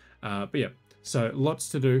 But yeah, so lots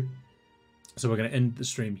to do. So we're going to end the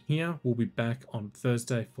stream here. We'll be back on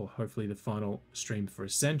Thursday for hopefully the final stream for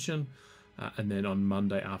Ascension. And then on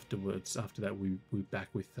Monday afterwards, after that, we'll be back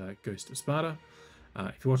with Ghost of Sparta.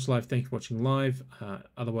 If you watch live, thank you for watching live.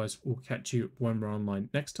 Otherwise, we'll catch you when we're online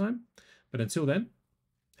next time. But until then,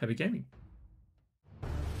 happy gaming.